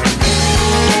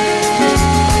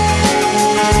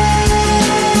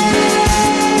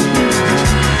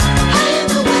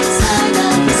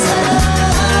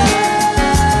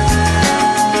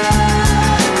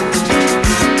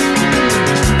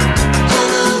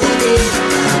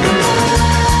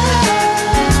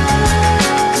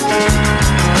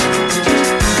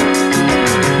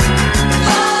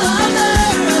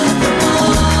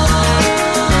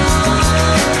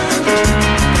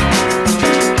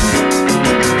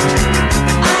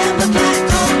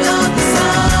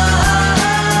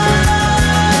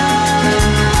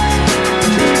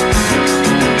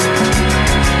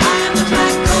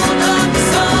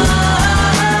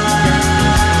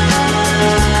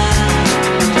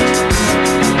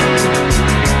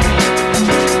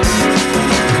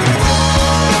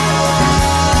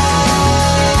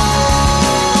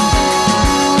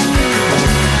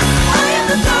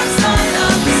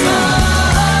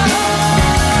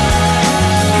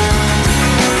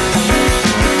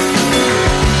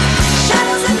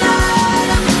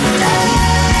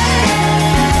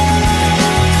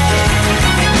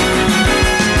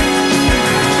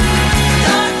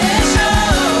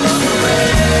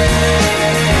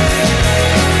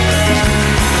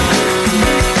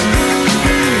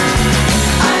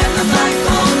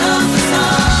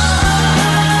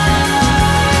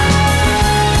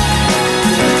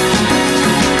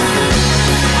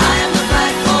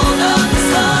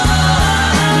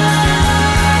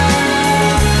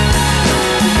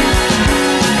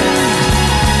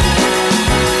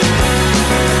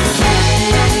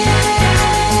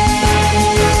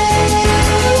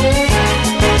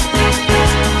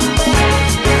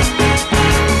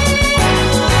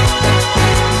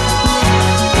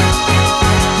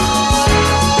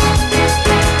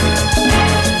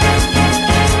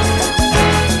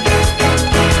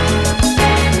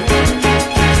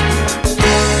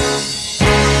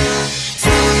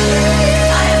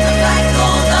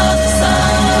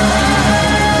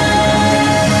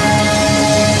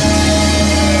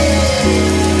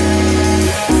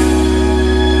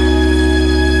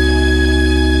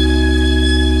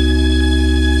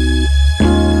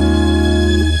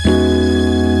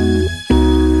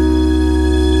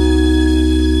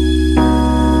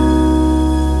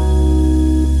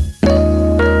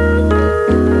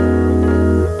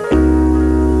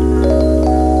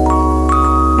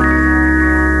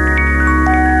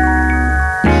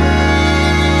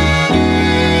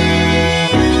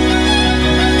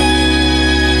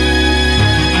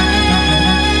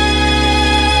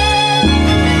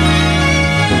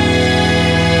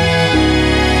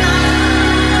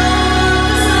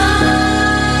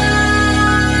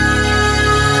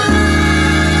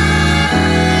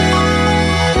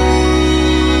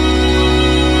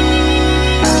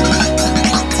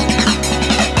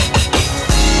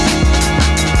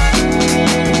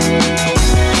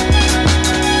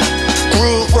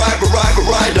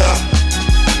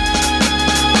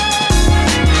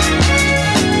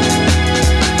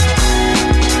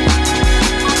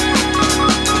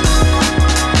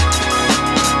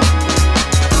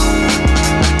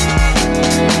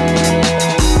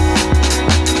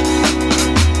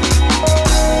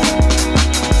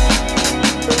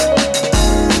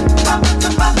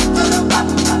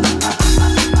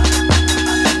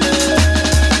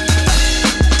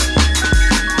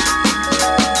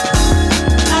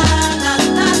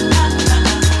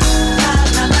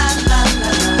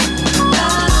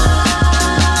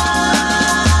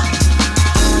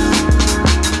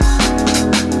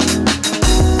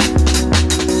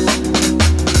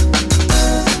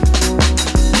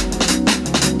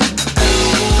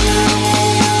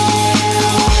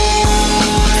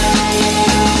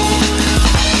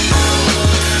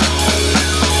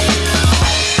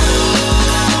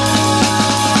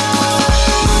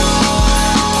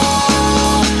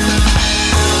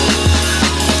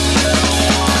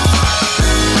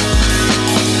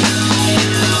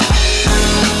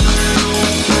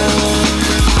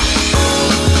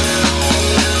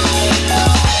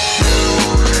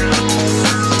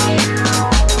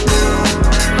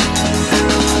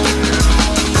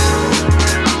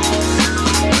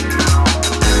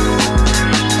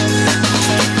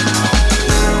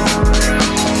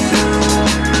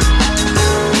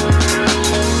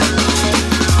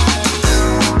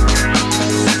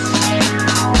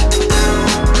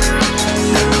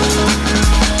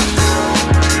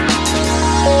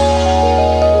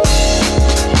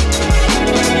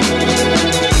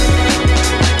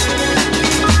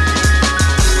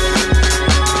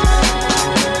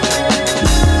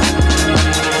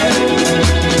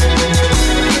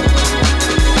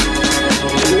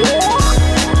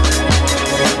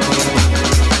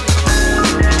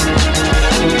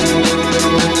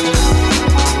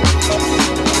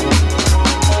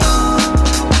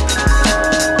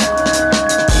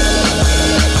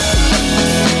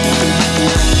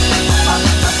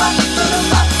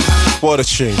 a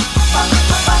tune.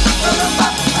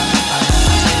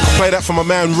 Play that for my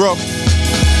man Rob.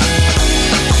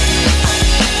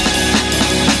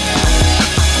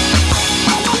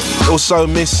 Also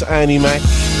Miss Annie Mac.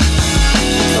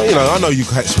 You know, I know you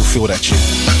cats will feel that tune.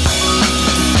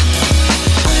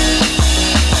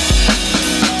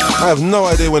 I have no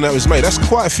idea when that was made. That's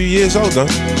quite a few years old though.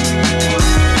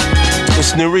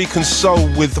 It's Nerican Soul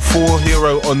with the 4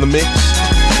 Hero on the mix.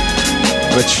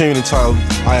 And a tune entitled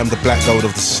I Am the Black Gold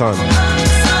of the Sun.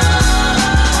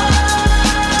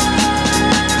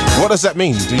 What does that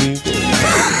mean? Do you...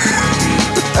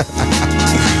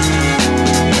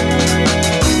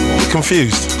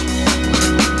 confused?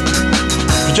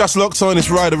 You just locked on, it's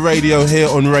Rider Radio here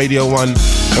on Radio 1,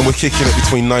 and we're kicking it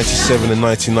between 97 and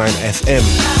 99 FM.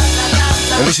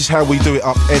 And this is how we do it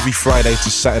up every Friday to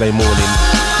Saturday morning.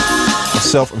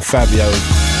 Myself and Fabio,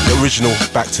 the original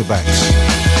back-to-backs.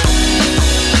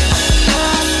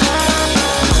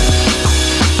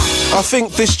 I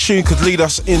think this tune could lead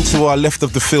us into our left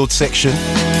of the field section. I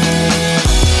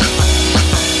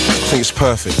think it's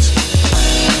perfect.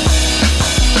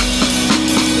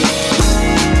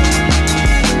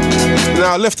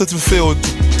 Now, left of the field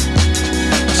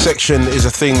section is a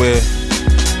thing where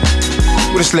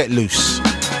we'll just let loose.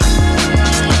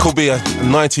 It could be a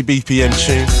 90 BPM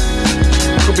tune,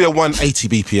 it could be a 180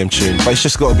 BPM tune, but it's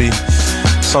just got to be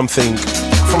something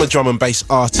from a drum and bass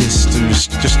artist who's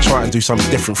just trying to do something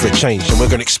different for a change, and we're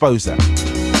going to expose that.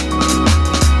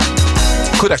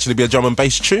 It could actually be a drum and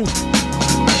bass tune,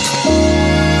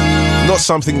 not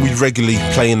something we regularly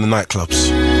play in the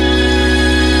nightclubs.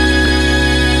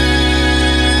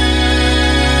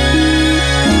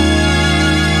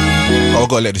 Oh, I've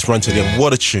got to let this run to the end.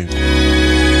 What a tune.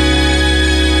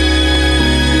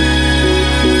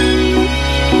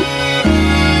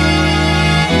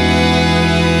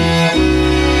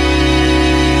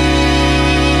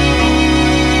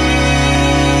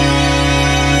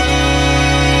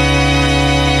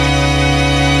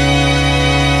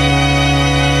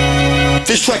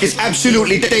 This track is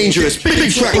absolutely dangerous.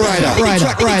 Big track rider.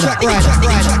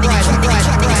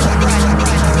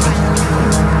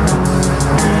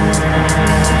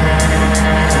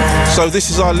 So this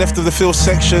is our left of the field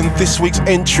section. This week's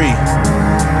entry,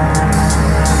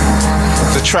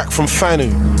 the track from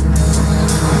Fanu.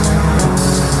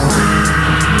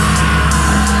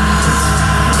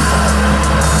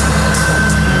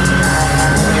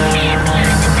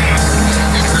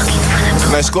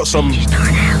 Now it's got some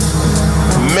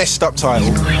messed up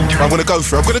title. I'm gonna go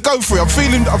for it.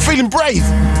 I'm feeling brave.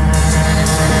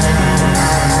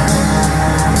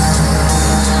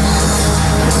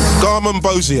 Garmin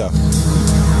Bozier.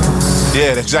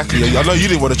 Yeah, exactly. I know you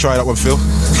didn't want to try that one, Phil.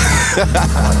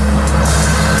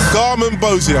 Garmin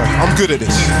Bozier. I'm good at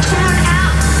this.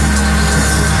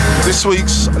 This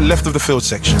week's left of the field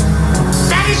section.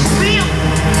 That is real.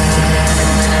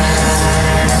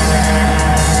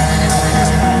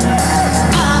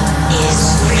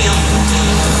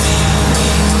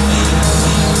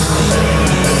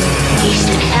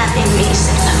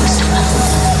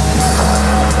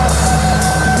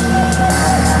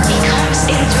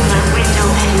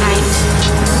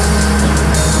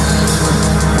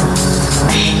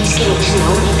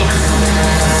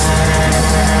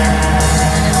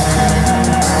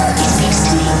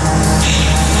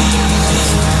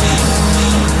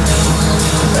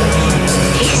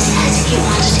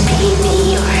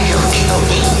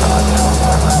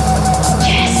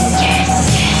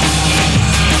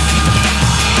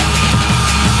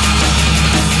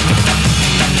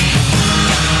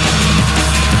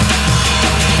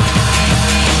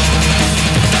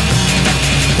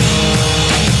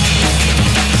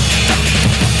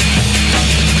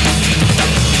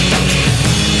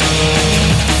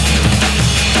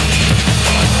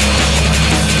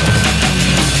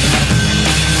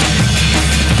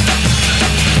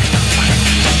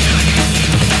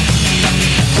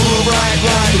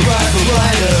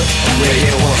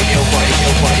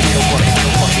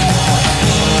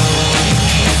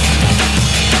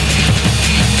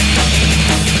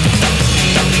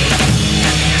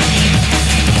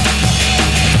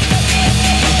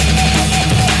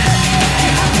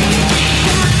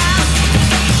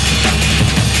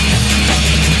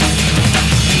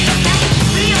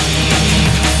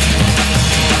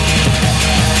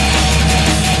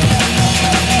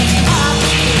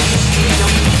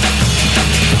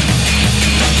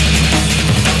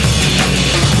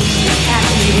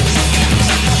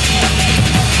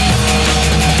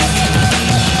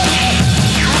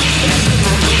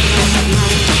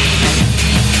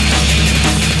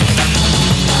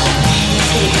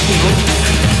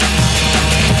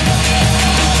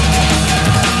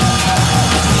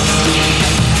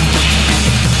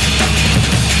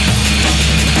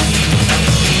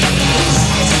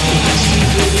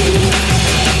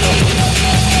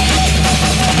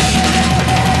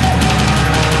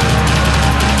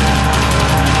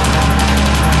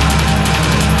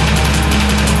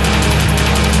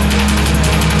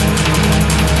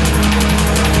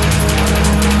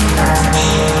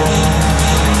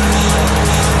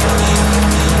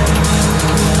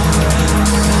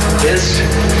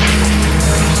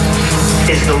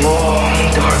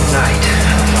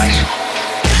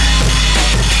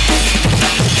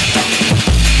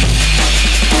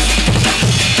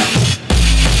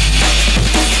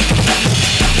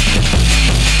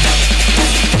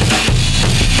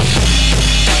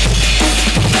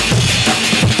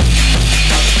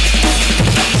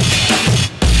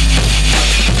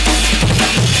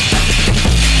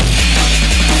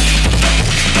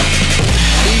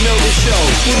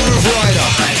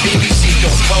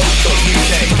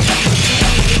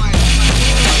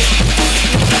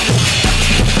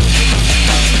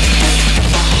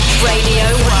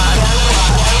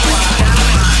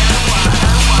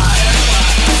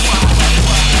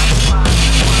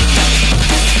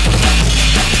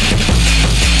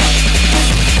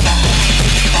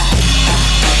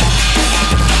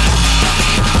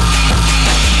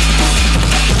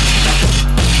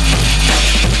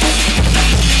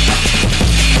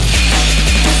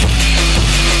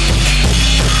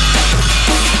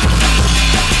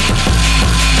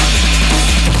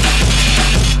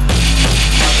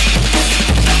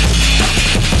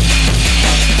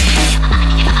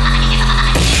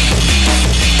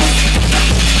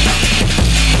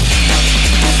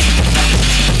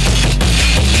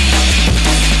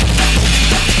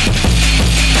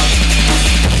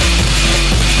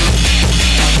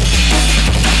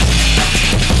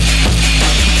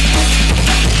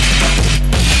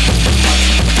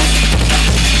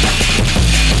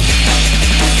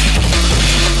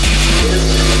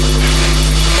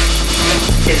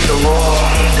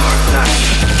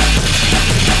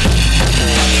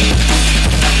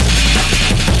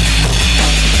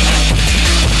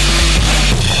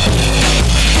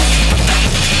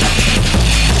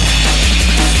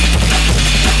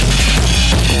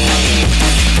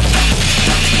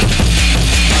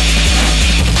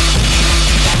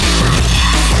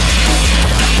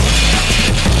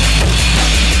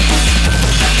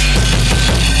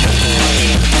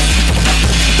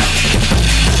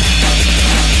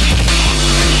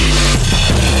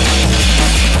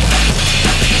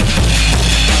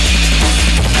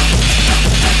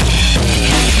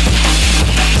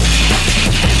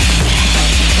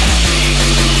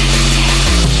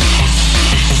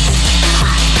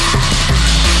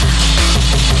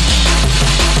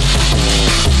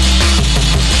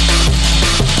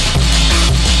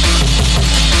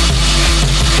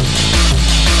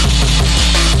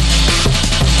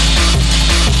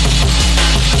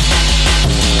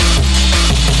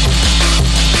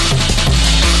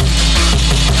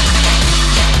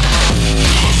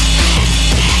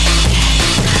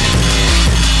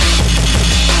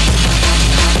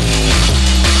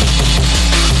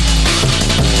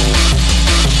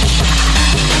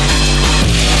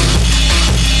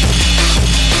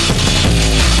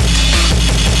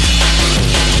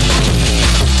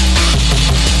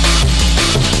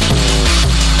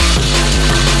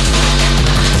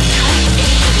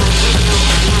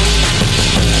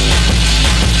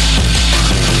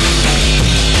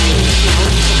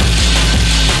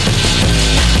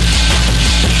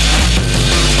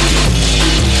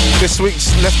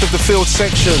 week's Left of the Field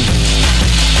section.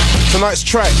 Tonight's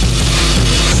track.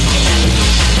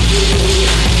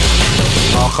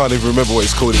 Oh, I can't even remember what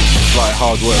it's called. It's like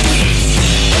hard work.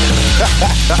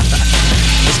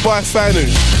 It's by Fanu.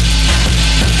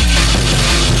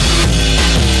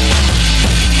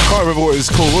 I can't remember what it was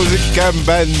called. What was it?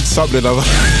 Gamban something or other.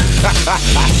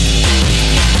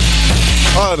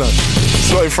 I don't know.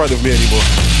 It's not in front of me anymore.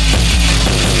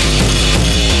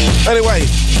 Anyway,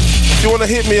 if you want to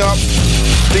hit me up,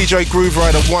 DJ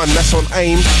Grooverider 1, that's on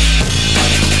AIM.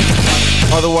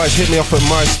 Otherwise, hit me up at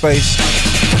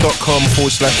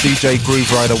myspace.com/DJ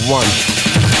Grooverider 1.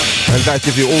 And that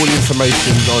gives you all the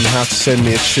information on how to send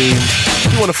me a tune.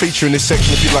 If you want to feature in this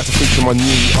section, if you'd like to feature my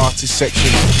new artist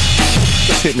section,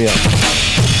 just hit me up.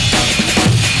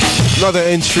 Another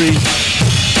entry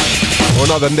or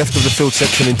another Left of the Field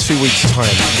section in 2 weeks' time,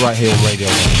 right here on Radio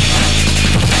 1.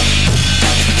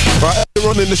 Right, earlier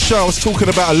on in the show, I was talking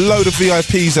about a load of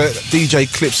VIPs that DJ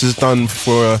Clips has done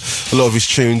for a lot of his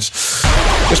tunes.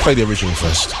 Let's play the original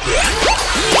first,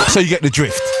 so you get the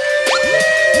drift.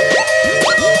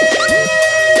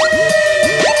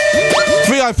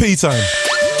 VIP time.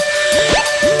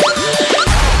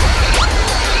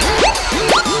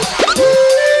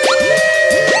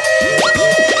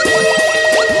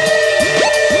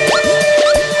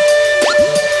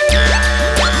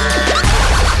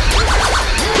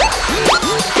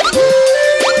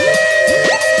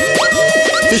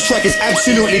 This track is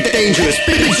absolutely dangerous.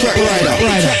 Big track rider.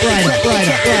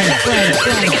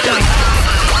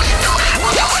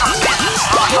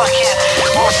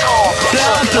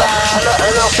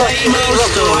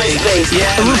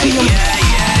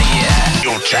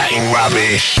 You're chatting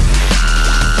rubbish.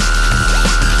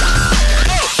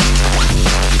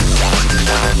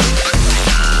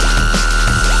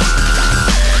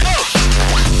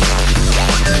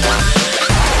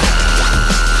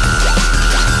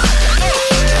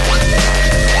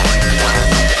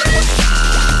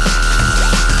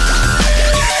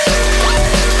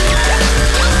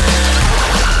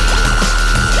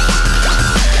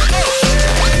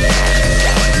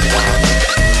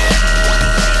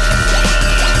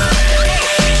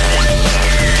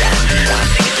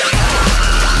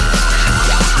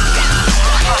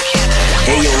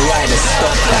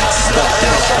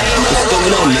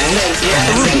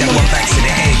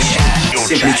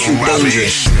 Simply too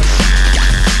dangerous.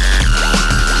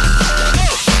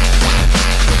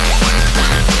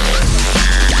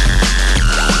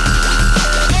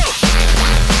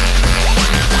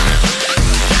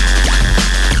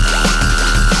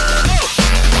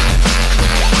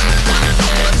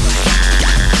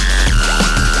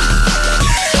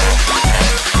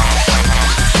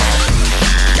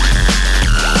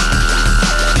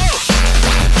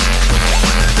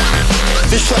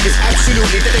 This track is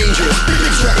absolutely dangerous.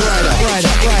 Big track rider.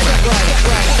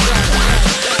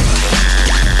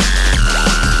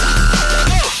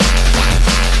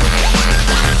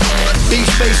 Beat,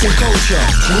 space and culture.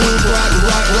 Move right,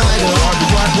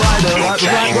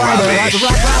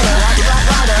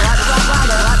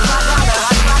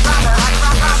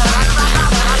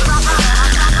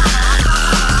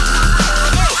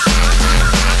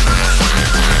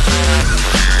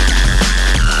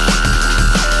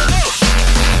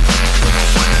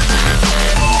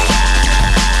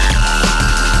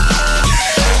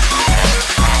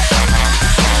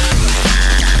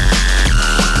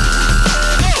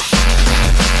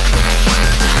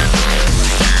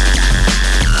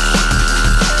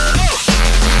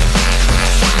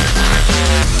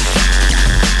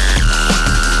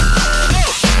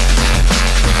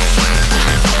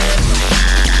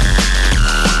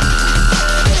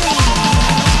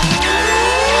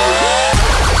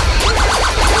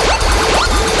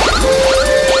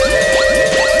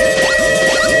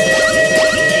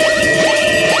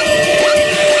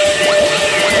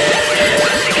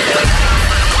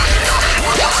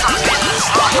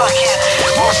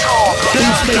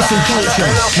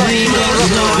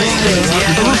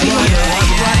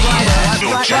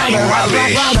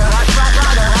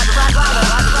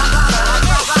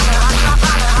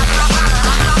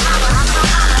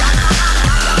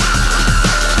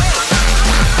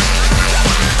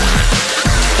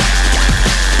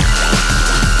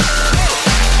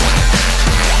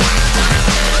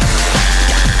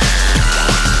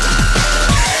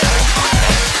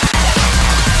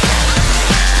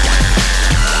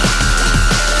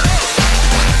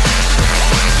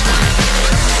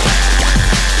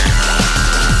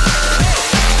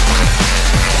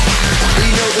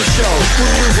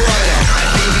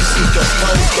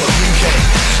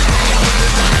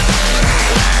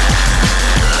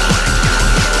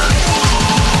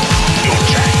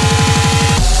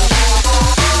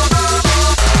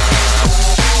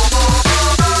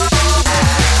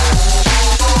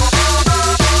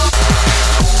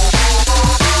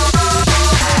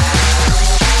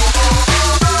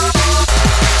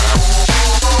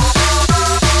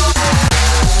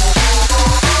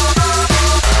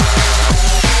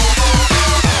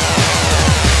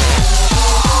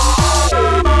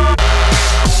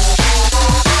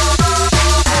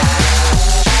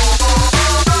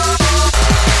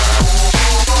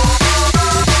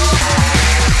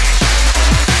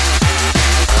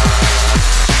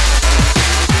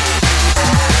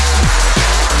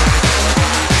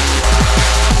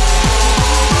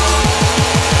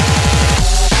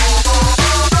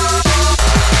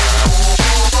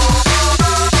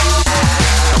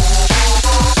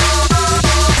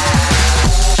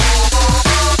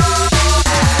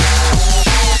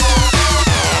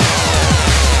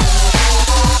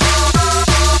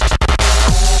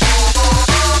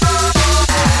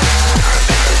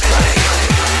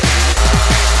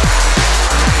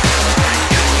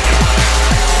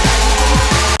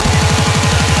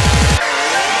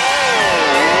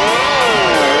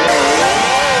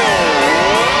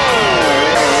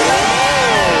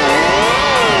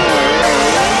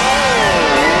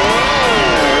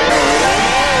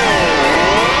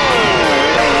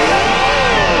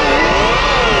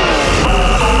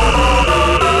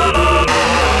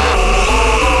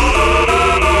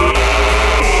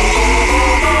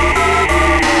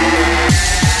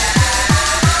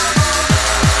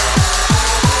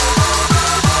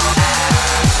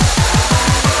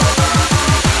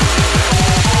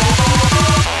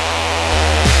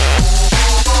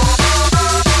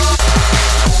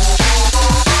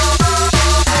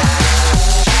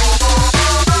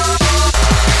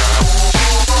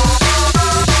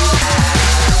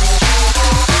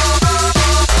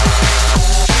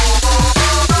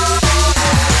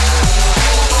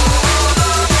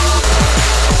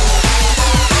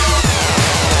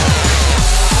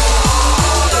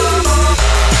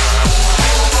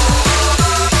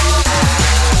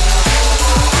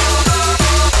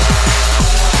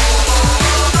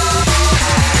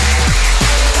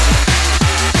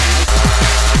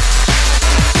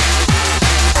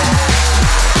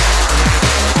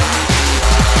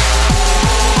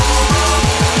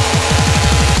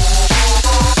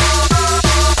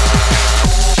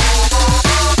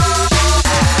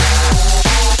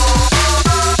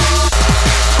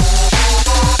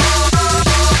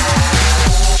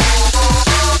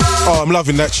 Oh, I'm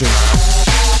loving that tune.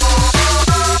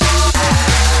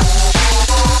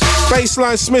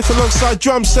 Bassline Smith alongside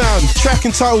Drum Sound, track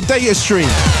entitled Data Stream.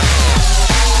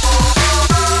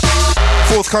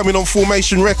 Forthcoming on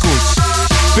Formation Records.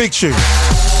 Big tune.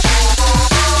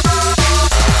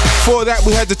 Before that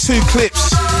we had the two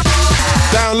clips.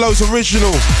 Downloads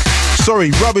original. Sorry,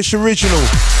 Rubbish original.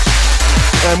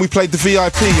 And we played the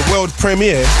VIP world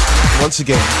premiere once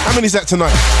again. How many is that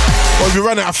tonight? Or have you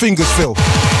run out of fingers, Phil?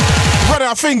 Run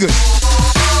out of fingers.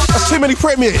 That's too many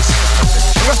premieres.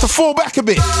 I'm gonna have to fall back a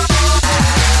bit.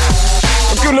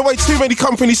 I'm giving away too many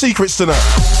company secrets tonight.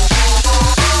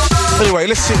 Anyway,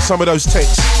 let's see some of those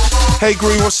texts. Hey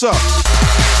Groove, what's up?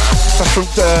 That's from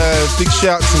big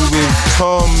shout to with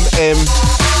Tom M,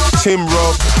 Tim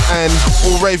Rob, and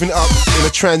all raving up in a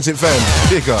transit van.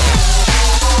 Big up.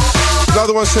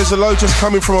 Another one says hello, just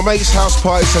coming from a mate's house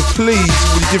party, so please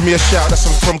will you give me a shout? That's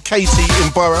from Katie in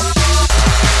Borough.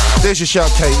 There's your shout,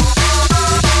 Katie.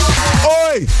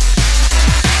 Oi!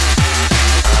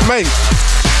 Mate,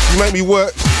 you make me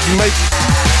work, you make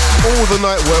all the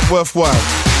night work worthwhile.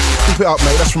 Keep it up,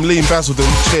 mate. That's from Liam Basildon.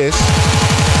 Cheers.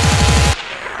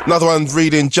 Another one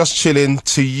reading Just Chilling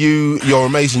to you, your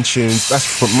amazing tunes. That's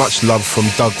from much love from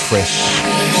Doug Fresh.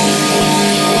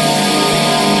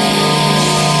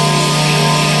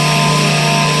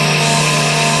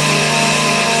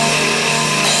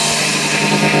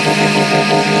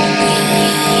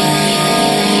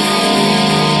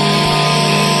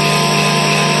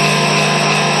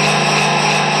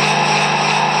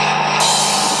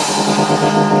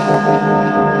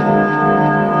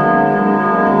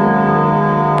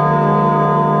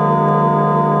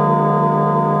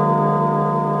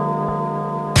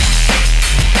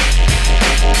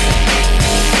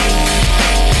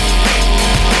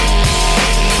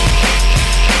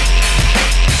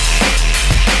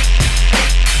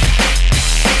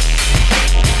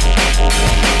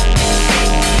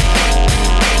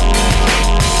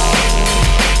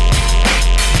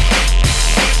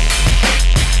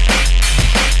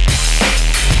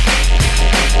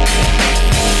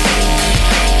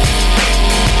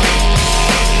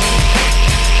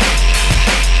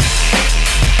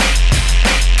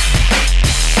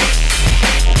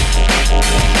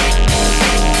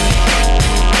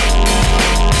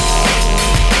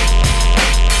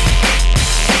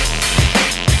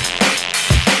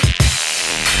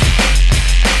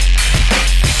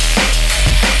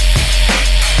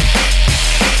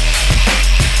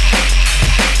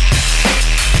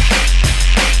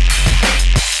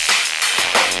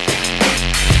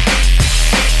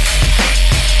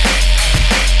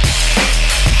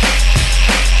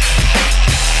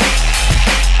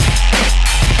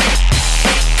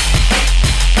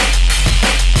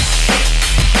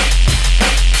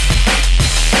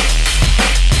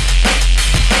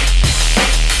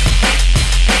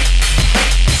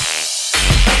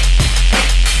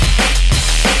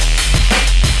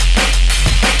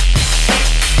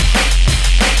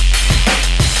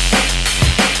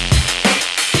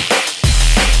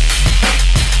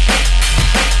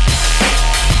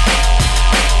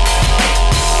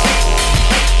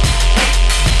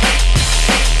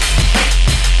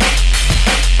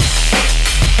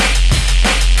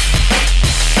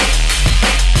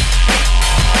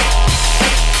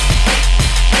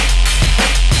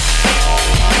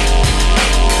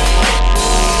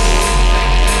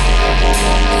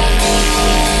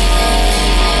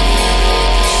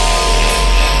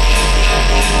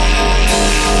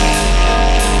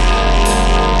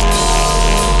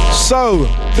 So,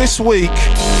 this week,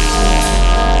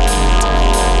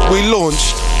 we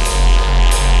launched,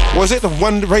 was it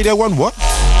the Radio 1 what?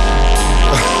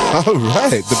 Oh,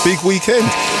 right, the big weekend.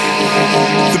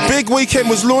 The big weekend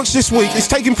was launched this week. It's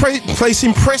taking place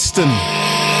in Preston.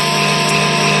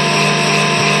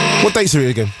 What dates are it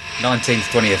again? 19th,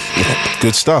 20th. Yeah,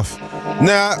 good stuff.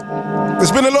 Now,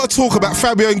 there's been a lot of talk about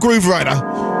Fabio and Grooverider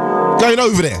going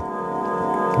over there.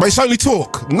 But it's only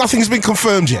talk. Nothing's been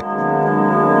confirmed yet.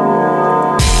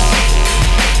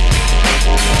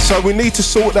 So we need to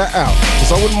sort that out,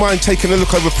 because I wouldn't mind taking a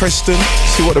look over Preston,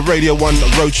 see what the Radio 1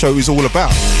 Roadshow is all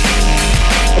about.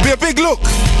 It'll be a big look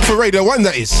for Radio 1,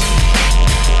 that is.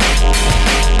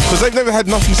 Because they've never had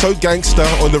nothing so gangster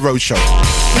on the Roadshow.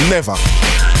 Never.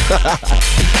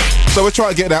 So we'll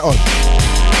try to get that on.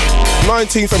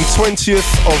 19th and 20th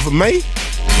of May.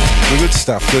 Good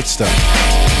stuff, good stuff.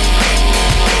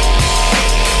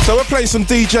 So we're playing some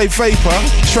DJ Vapor,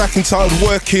 track entitled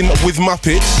Working with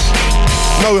Muppets.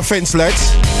 No offence,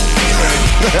 lads.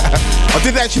 I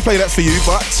didn't actually play that for you,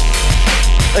 but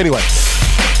anyway,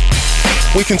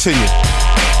 we continue.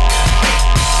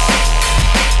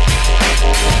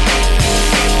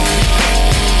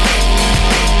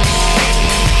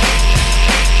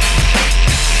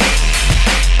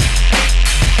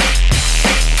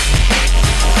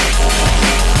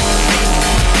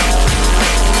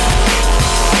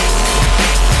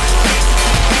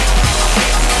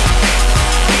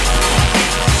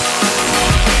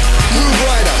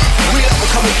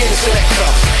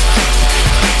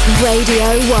 Radio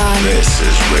 1. This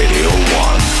is Radio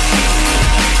 1.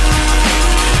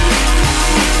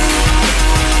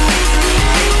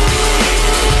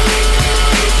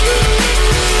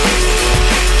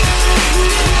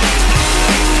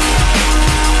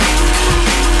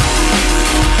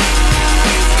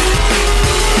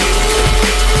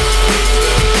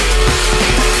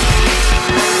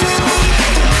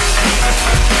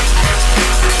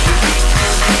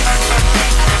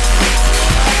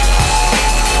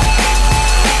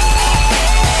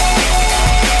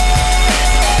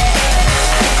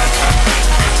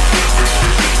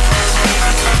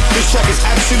 Track is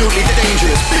absolutely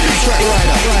dangerous. Track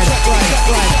Rider.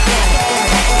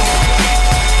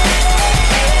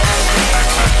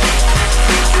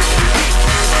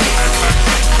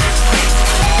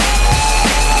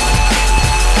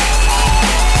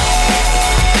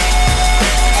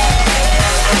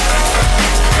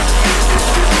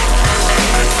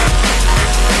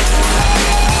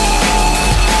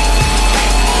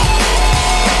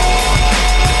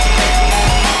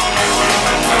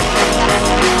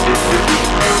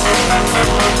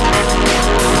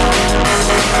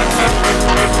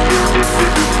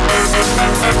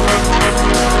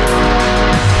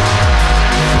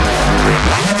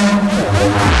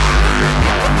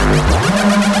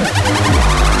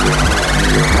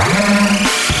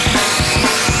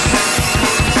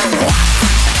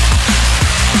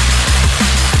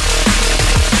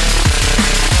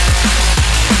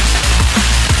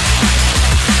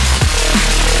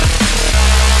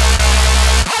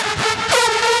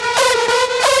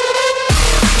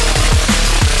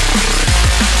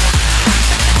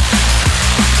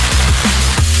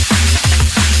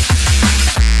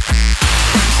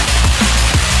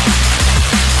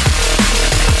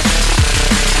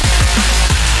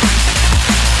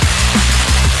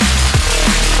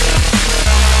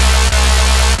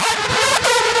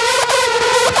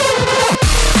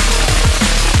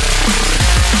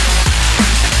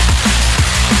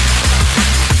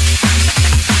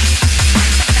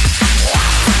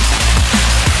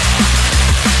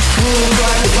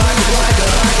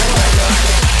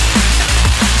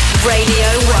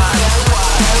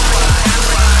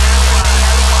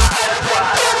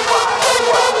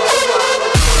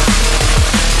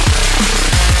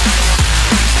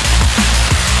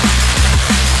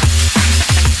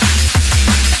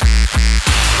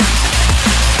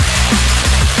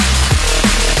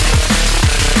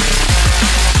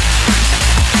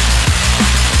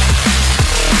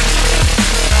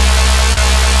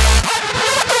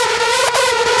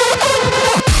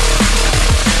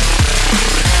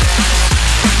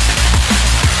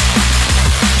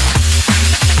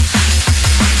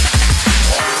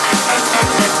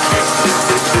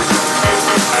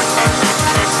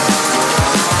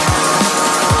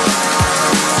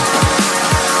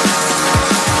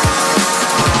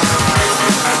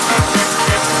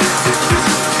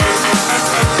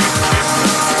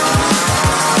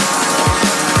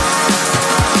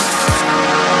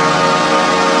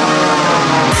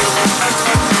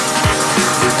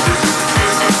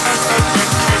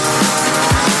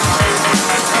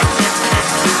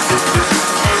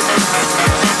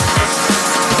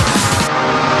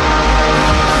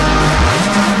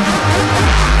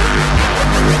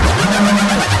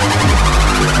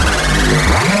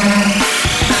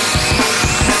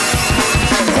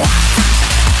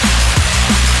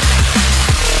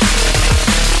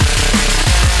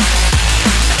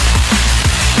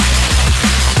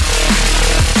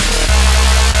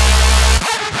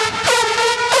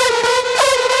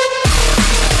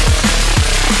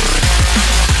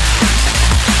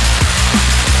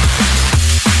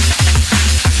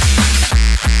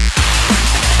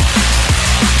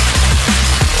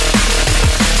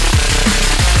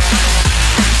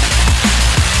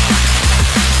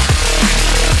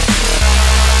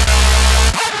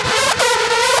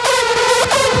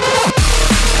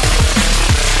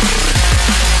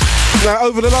 Now,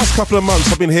 over the last couple of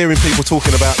months, I've been hearing people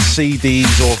talking about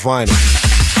CDs or vinyl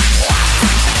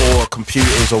or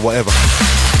computers or whatever.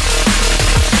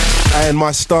 And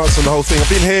my stance on the whole thing, I've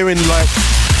been hearing like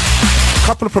a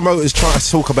couple of promoters trying to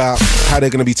talk about how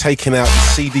they're going to be taking out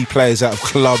CD players out of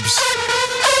clubs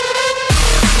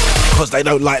because they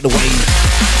don't like the way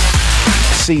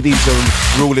CDs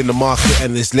are ruling the market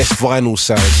and there's less vinyl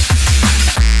sales.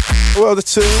 Well,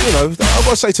 I've got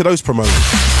to say to those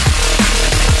promoters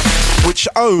which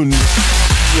own,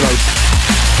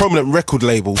 prominent record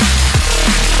labels,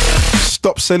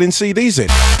 stop selling CDs in.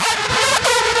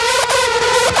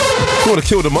 If you want to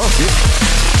kill the market,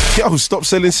 stop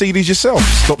selling CDs yourself.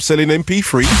 Stop selling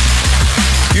MP3.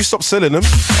 You stop selling them,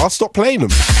 I'll stop playing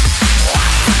them.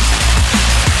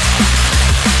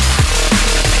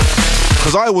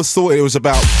 Because I always thought it was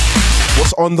about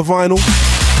what's on the vinyl,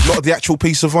 not the actual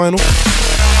piece of vinyl.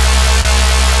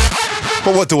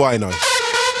 But what do I know?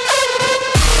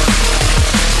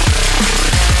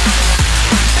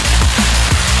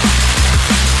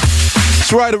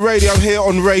 It's Rider Radio here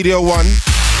on Radio 1.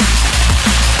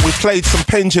 We played some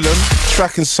Pendulum,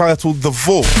 track entitled The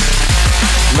Vault.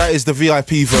 And that is the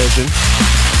VIP version.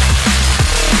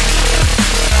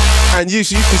 And you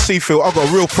can see, Phil, I've got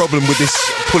a real problem with this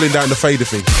pulling down the fader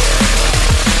thing.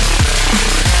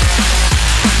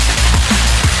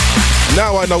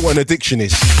 Now I know what an addiction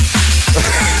is.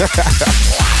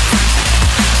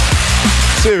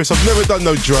 Serious, I've never done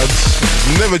no drugs,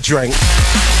 never drank,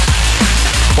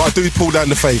 but I do pull down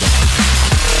the fader.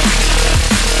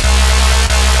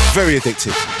 Very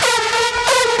addictive.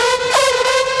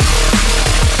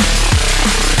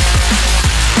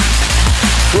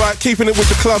 Right, keeping it with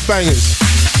the club bangers.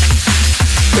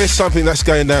 Here's something that's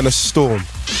going down a storm.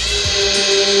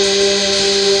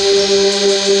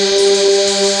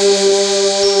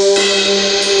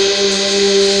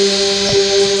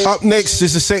 Up next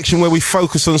is the section where we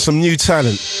focus on some new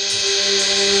talent,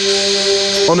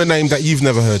 on a name that you've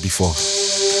never heard before.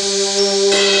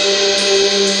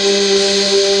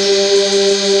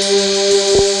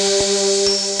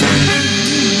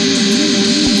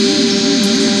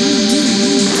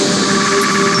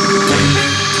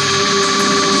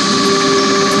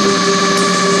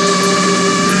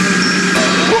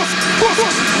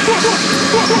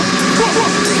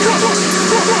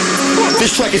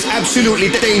 This track is absolutely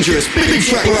dangerous. Big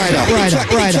track rider.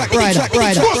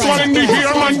 What's one in the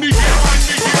here, man?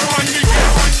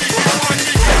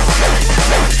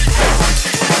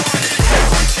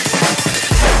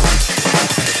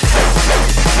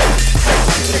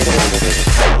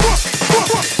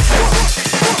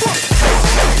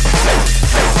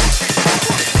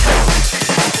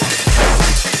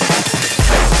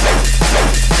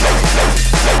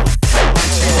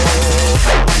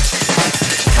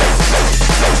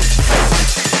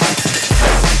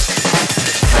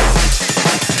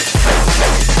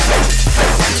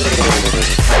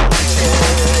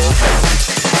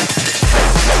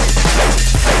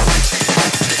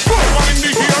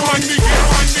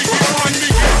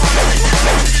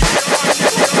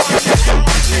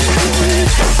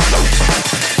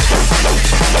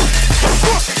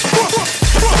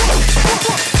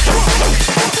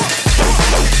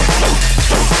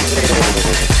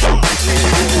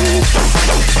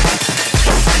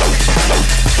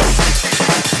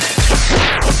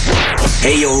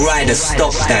 Hey yo, Riderz,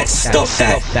 stop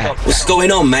that. What's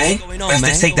going on, man? I have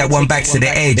to take that one back to the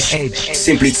edge.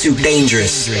 Simply too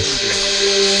dangerous.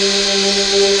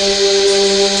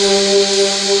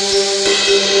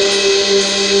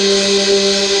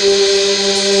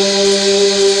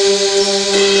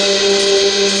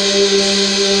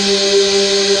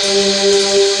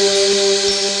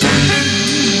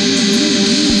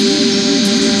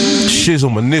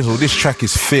 Shizzle my nizzle, this track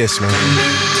is fierce, man.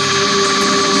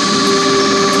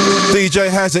 DJ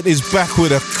Hazard is back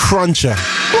with a cruncher.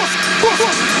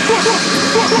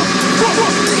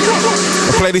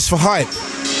 I play this for Hype.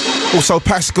 Also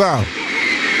Pascal.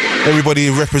 Everybody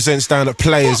who represents down at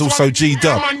Players. Also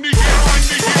G-Dub.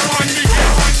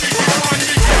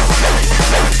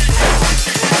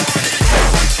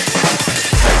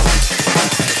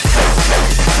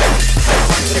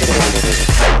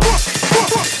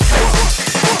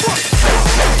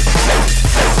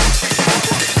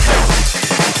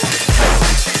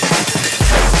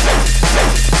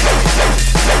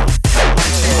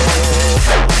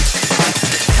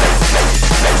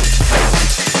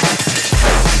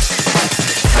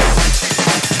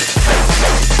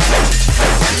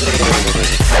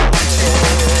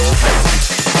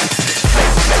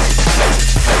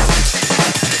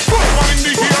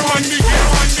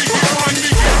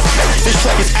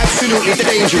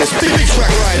 Dangerous. Big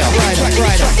track rider.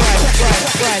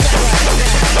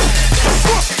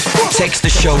 Text the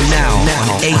show now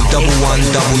on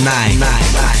 81199.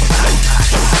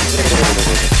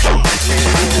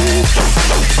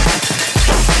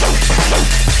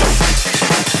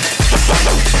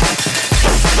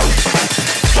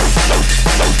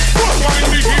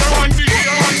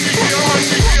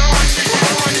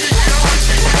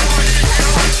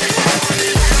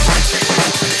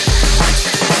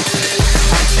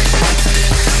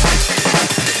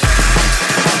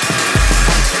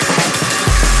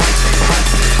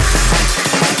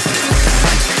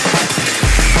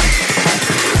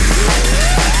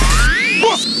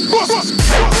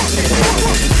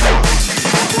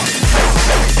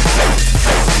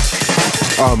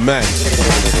 Oh man,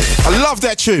 I love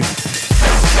that tune.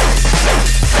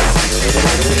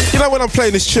 You know when I'm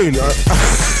playing this tune, now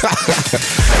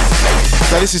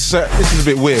this is a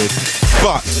bit weird,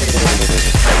 but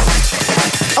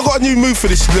I got a new move for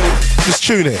this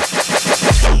tune here.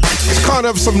 It's kind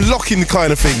of some locking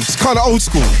kind of thing. It's kind of old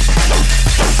school. I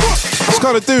was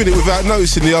kind of doing it without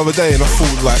noticing the other day, and I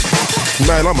thought, like,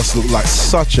 man, I must look like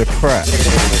such a prat.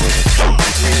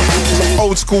 Some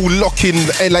old school locking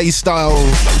LA style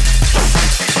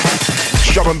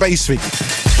drum and bass thing.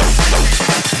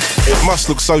 It must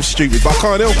look so stupid, but I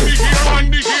can't help it.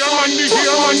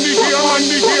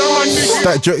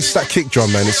 It's that kick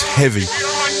drum, man. It's heavy.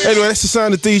 Anyway, that's the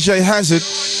sound of DJ Hazard.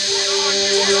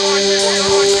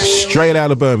 Straight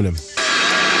out of Birmingham.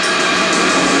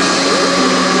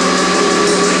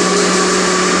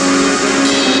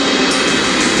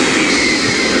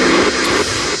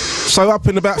 So up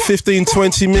in about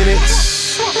 15-20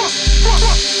 minutes,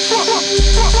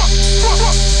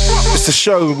 it's the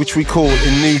show which we call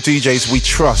In New DJs We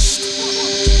Trust.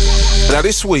 Now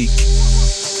this week,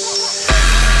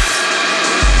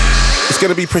 it's going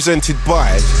to be presented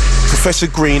by Professor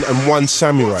Green and One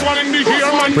Samurai,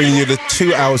 bringing you the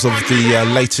 2 hours of the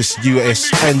latest US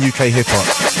and UK hip-hop.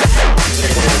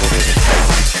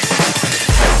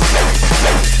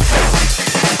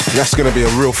 That's going to be a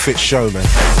real fit show, man.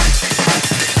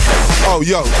 Oh,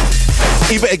 yo,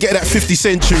 you better get that 50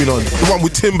 Cent tune on. The one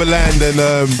with Timberland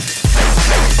and,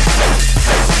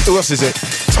 who else is it?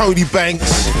 Tony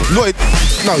Banks. Lloyd,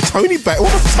 no, Tony Banks.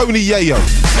 What about Tony Yayo?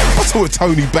 I thought of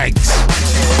Tony Banks.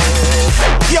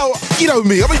 Yo, you know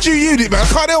me, I'm a Jew unit, man. I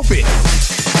can't help it.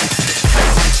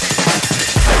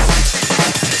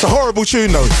 It's a horrible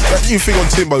tune, though. That new thing on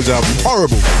Timbo's album.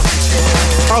 Horrible.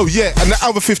 Oh, yeah, and the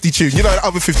other 50 tune. You know, the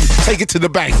other 50. Take it to the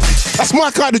bank. That's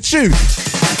my kind of tune.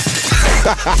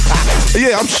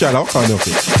 Yeah, I'm shallow. I can't help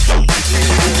it.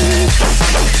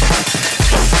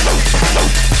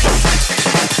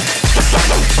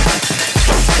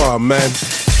 Oh, man.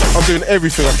 I'm doing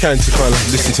everything I can to kind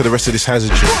of listen to the rest of this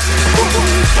Hazard tune.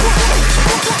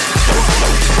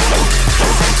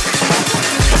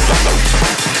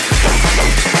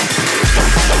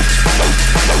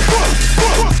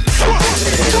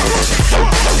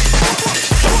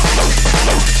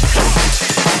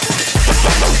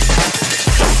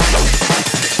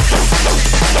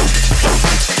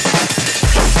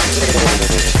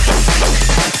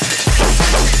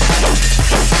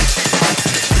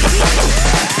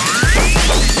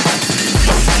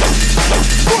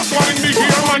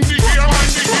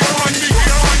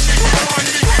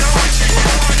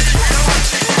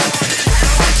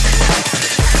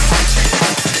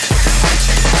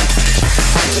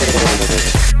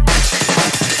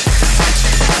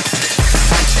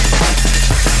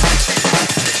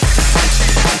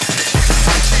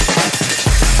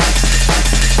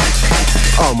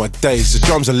 Oh my days, the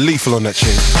drums are lethal on that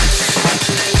tune.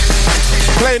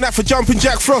 Playing that for Jumpin'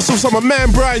 Jack Frost, also my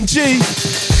man Brian G.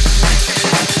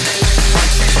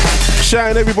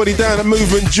 Shouting everybody down at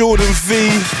Movement, Jordan V,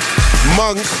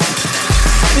 Monk.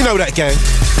 You know that gang.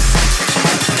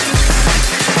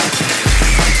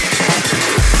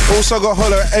 Also got to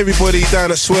holler at everybody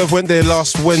down at Swerve. Went there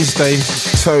last Wednesday.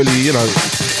 Totally, you know.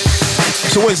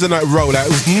 It's a Wednesday night rollout.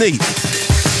 It was neat.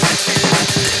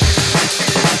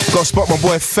 Got to spot my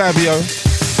boy Fabio.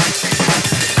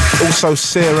 Also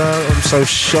Sarah, also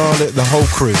Charlotte, the whole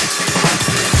crew.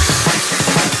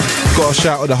 Got a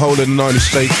shout out the whole of the 90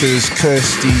 Staters,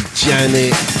 Kirsty,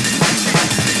 Janet,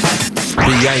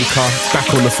 Bianca,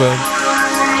 back on the firm.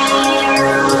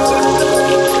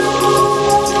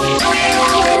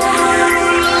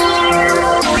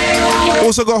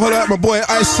 Also got to holler at my boy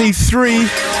IC3,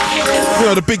 you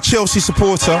know, the big Chelsea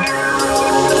supporter.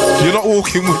 You're not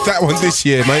walking with that one this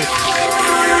year, mate.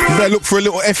 You better look for a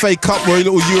little FA Cup or a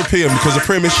little European because the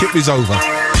Premiership is over.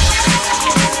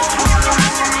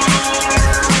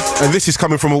 And this is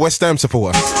coming from a West Ham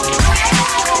supporter.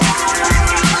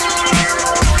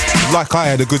 Like I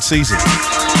had a good season.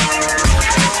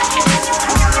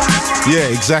 Yeah,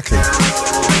 exactly.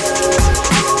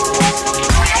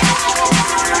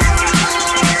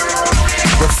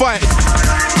 We're fighting.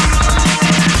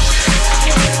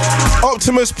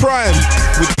 Optimus Prime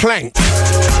with Plank.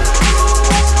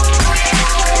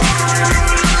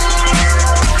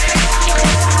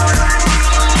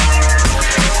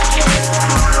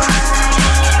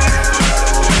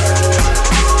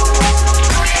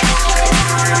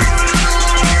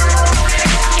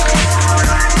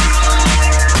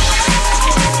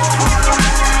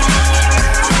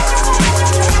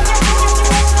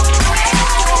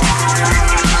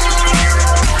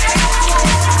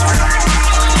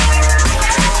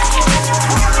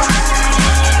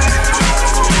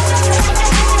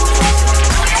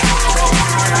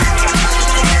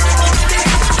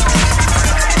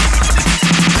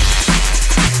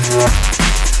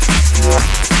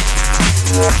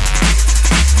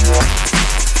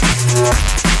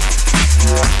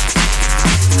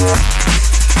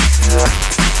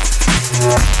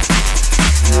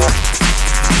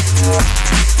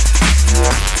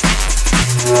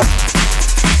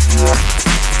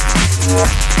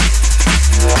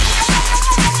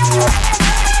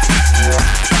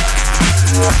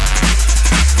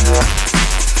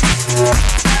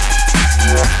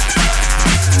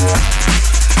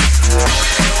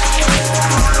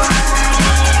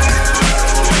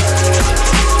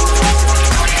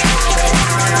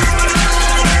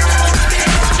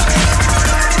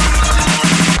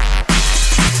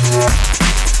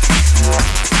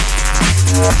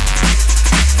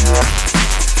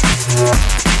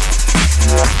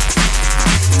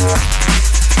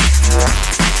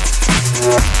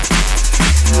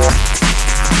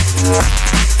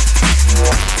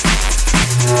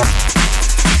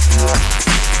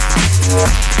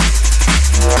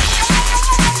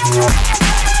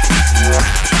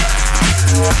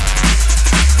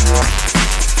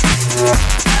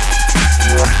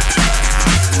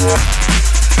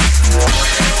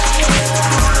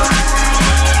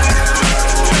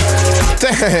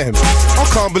 Damn, I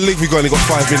can't believe we've only got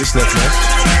 5 minutes left, man.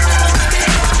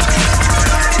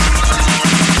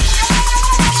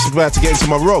 Just about to get into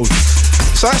my role.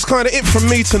 So that's kind of it from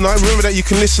me tonight. Remember that you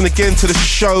can listen again to the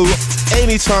show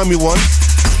anytime you want.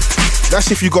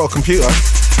 That's if you've got a computer.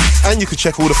 And you can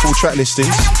check all the full track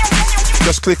listings.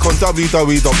 Just click on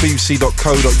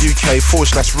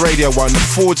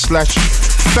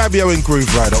www.bbc.co.uk/radio1/Fabio and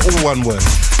Grooverider, all one word.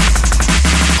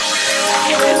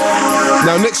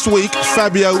 Now next week,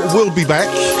 Fabio will be back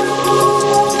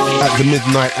at the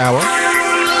midnight hour.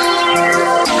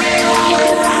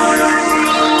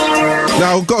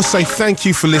 Now I've got to say thank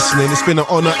you for listening. It's been an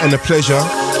honour and a pleasure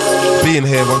being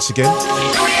here once again.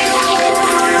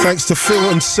 Thanks to Phil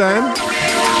and Sam.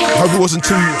 Hope it wasn't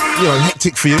too,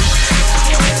 hectic for you.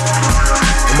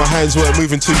 And my hands weren't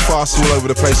moving too fast all over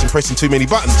the place and pressing too many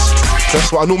buttons.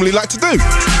 That's what I normally like to do.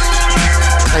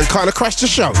 And kind of crash the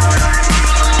show.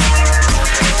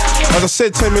 As I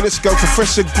said 10 minutes ago,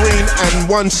 Professor Green and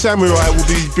One Samurai will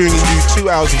be bringing you 2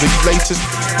 hours of the latest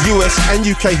US and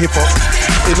UK hip-hop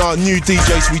in our new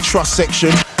DJs We Trust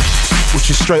section, which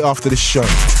is straight after this show,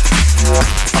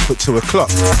 up at 2 o'clock.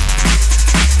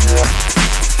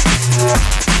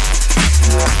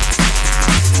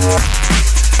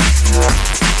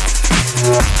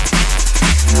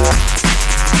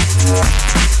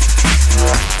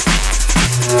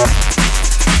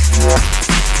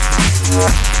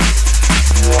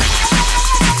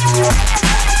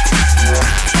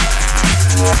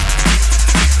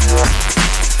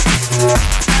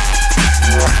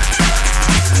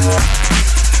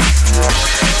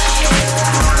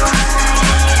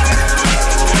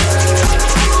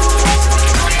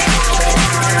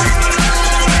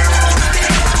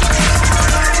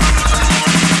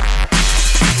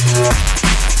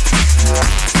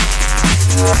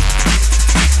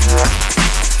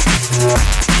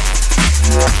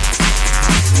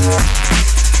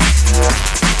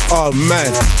 Oh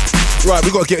man. Right,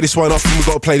 we've got to get this one off and we've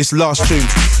got to play this last tune.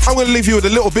 I'm going to leave you with a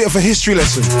little bit of a history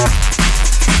lesson.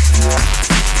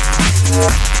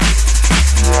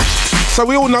 So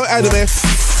we all know Adam F,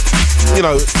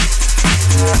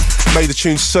 made the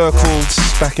tune Circles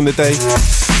back in the day.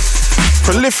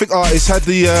 Prolific artist, had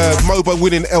the MOBO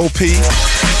winning LP.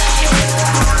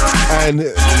 And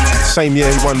same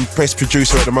year he won Best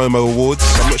Producer at the Momo Awards.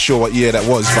 I'm not sure what year that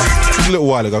was, but it was a little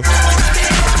while ago.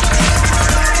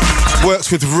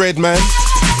 Works with Redman,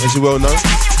 as you well know.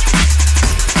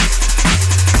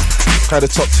 Had a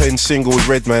top 10 single with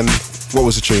Redman. What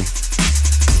was the tune?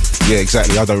 Yeah,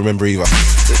 exactly. I don't remember either.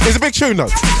 It's a big tune, though.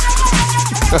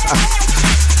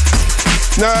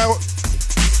 Now,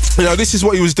 this is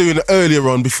what he was doing earlier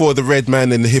on, before the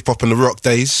Redman and the hip-hop and the rock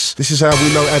days. This is how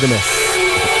we know Adam F.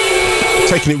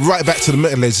 Taking it right back to the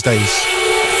Metalheadz days.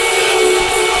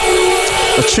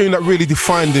 A tune that really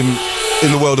defined him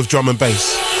in the world of drum and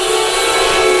bass.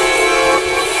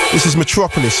 This is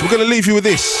Metropolis. We're going to leave you with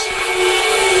this.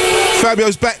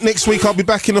 Fabio's back next week. I'll be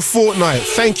back in a fortnight.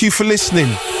 Thank you for listening.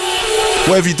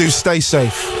 Whatever you do, stay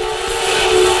safe.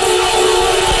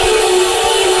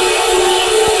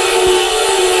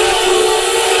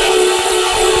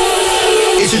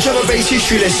 It's a drum and bass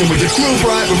history lesson with the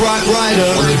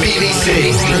Grooverider on the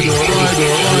BBC.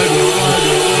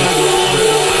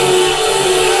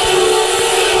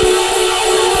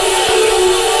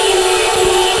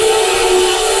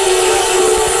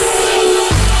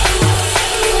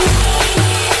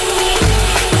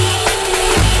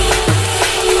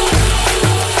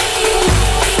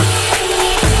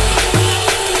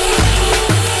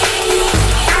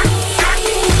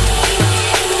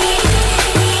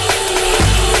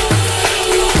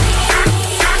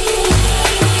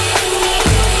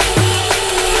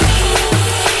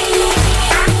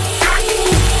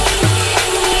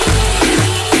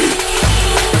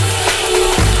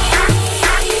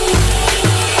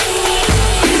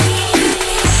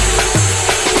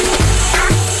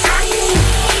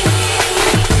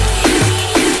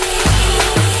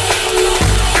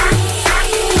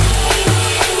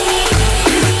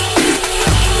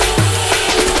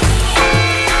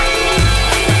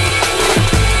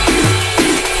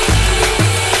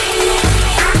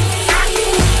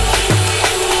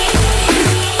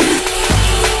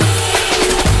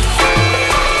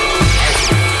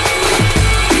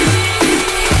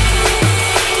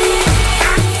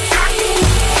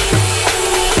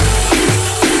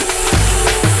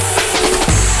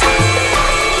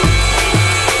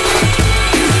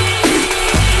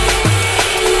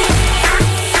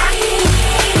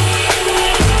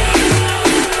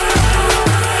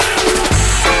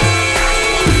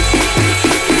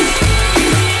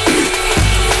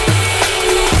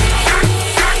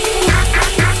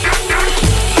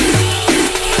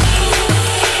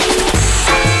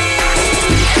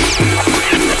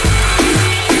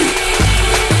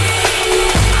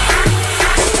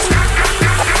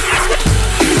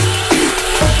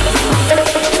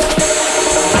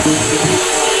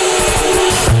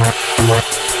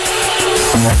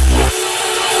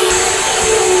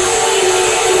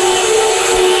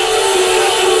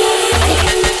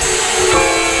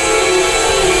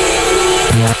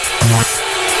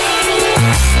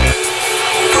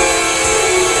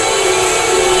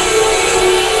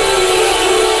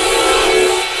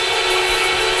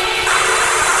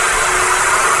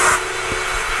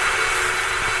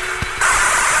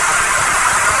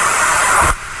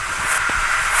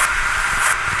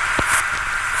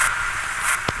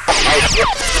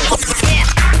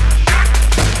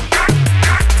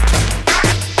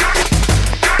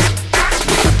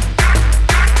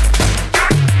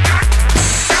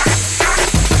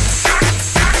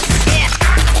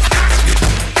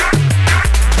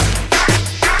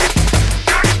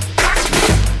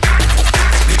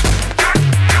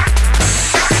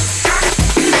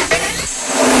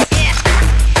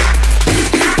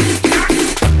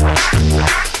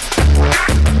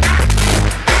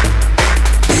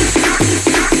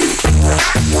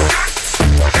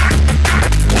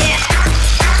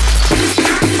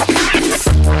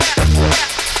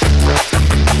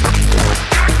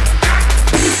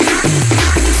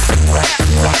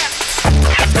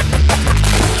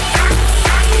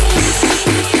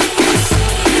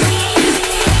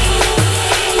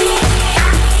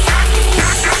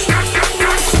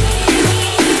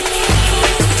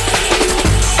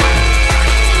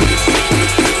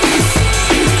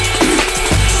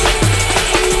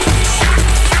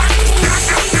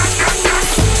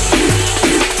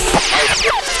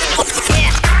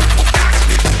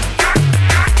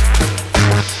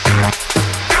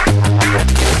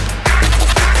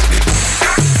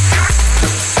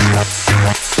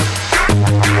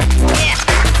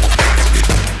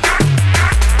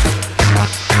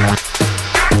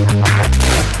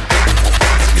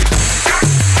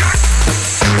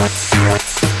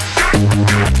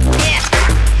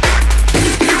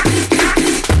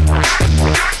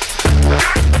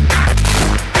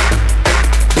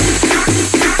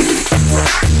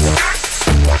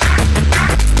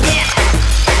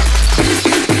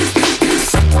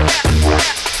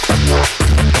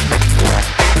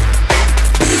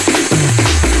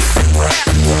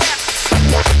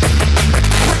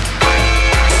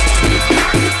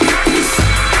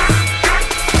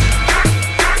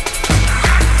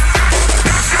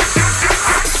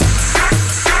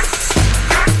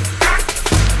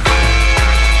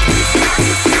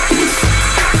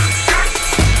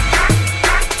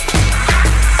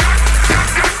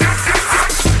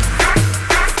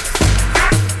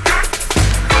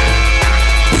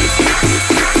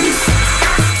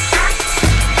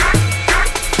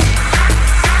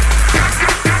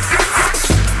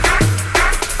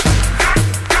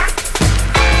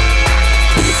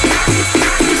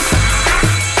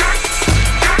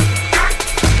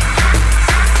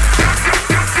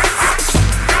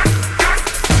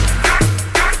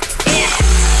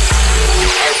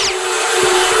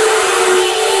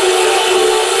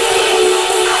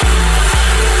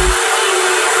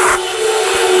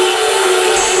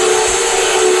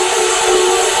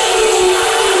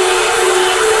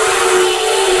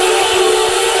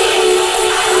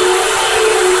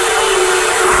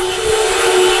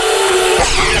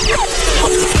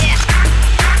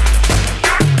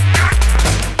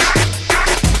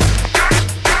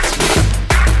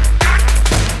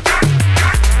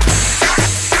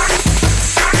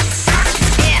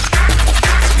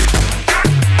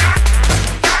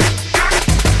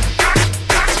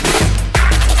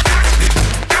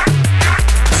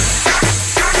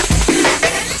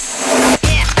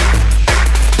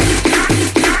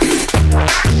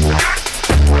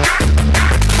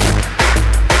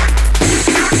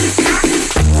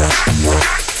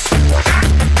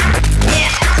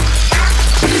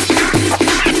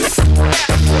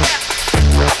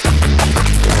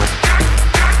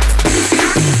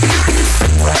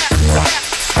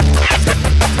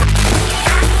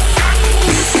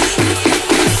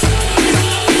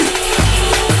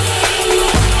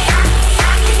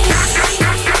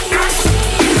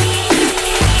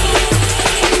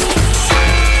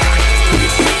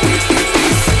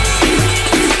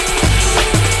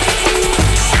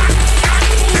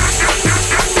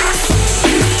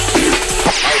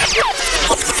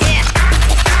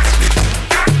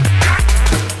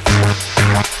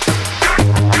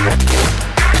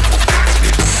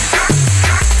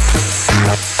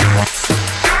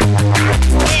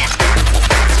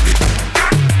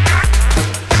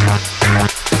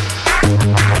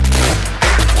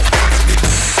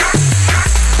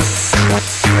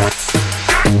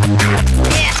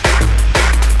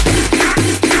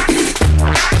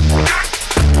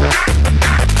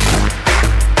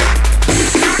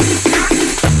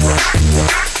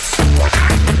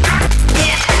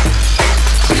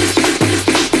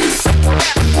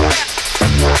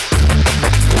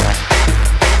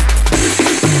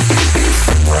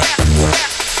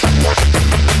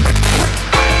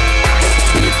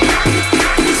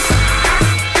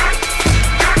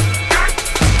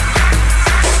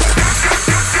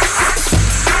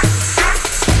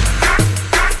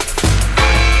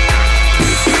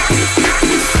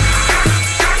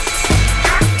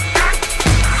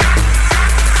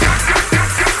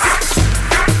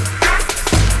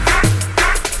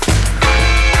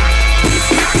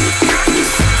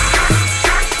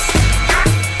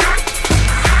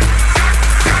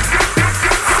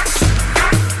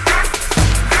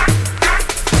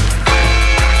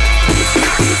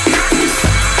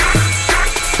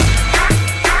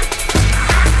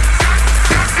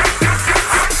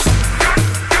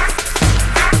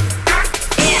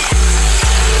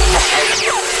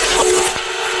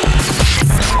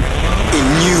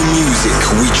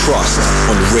 Trust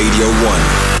on Radio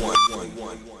 1.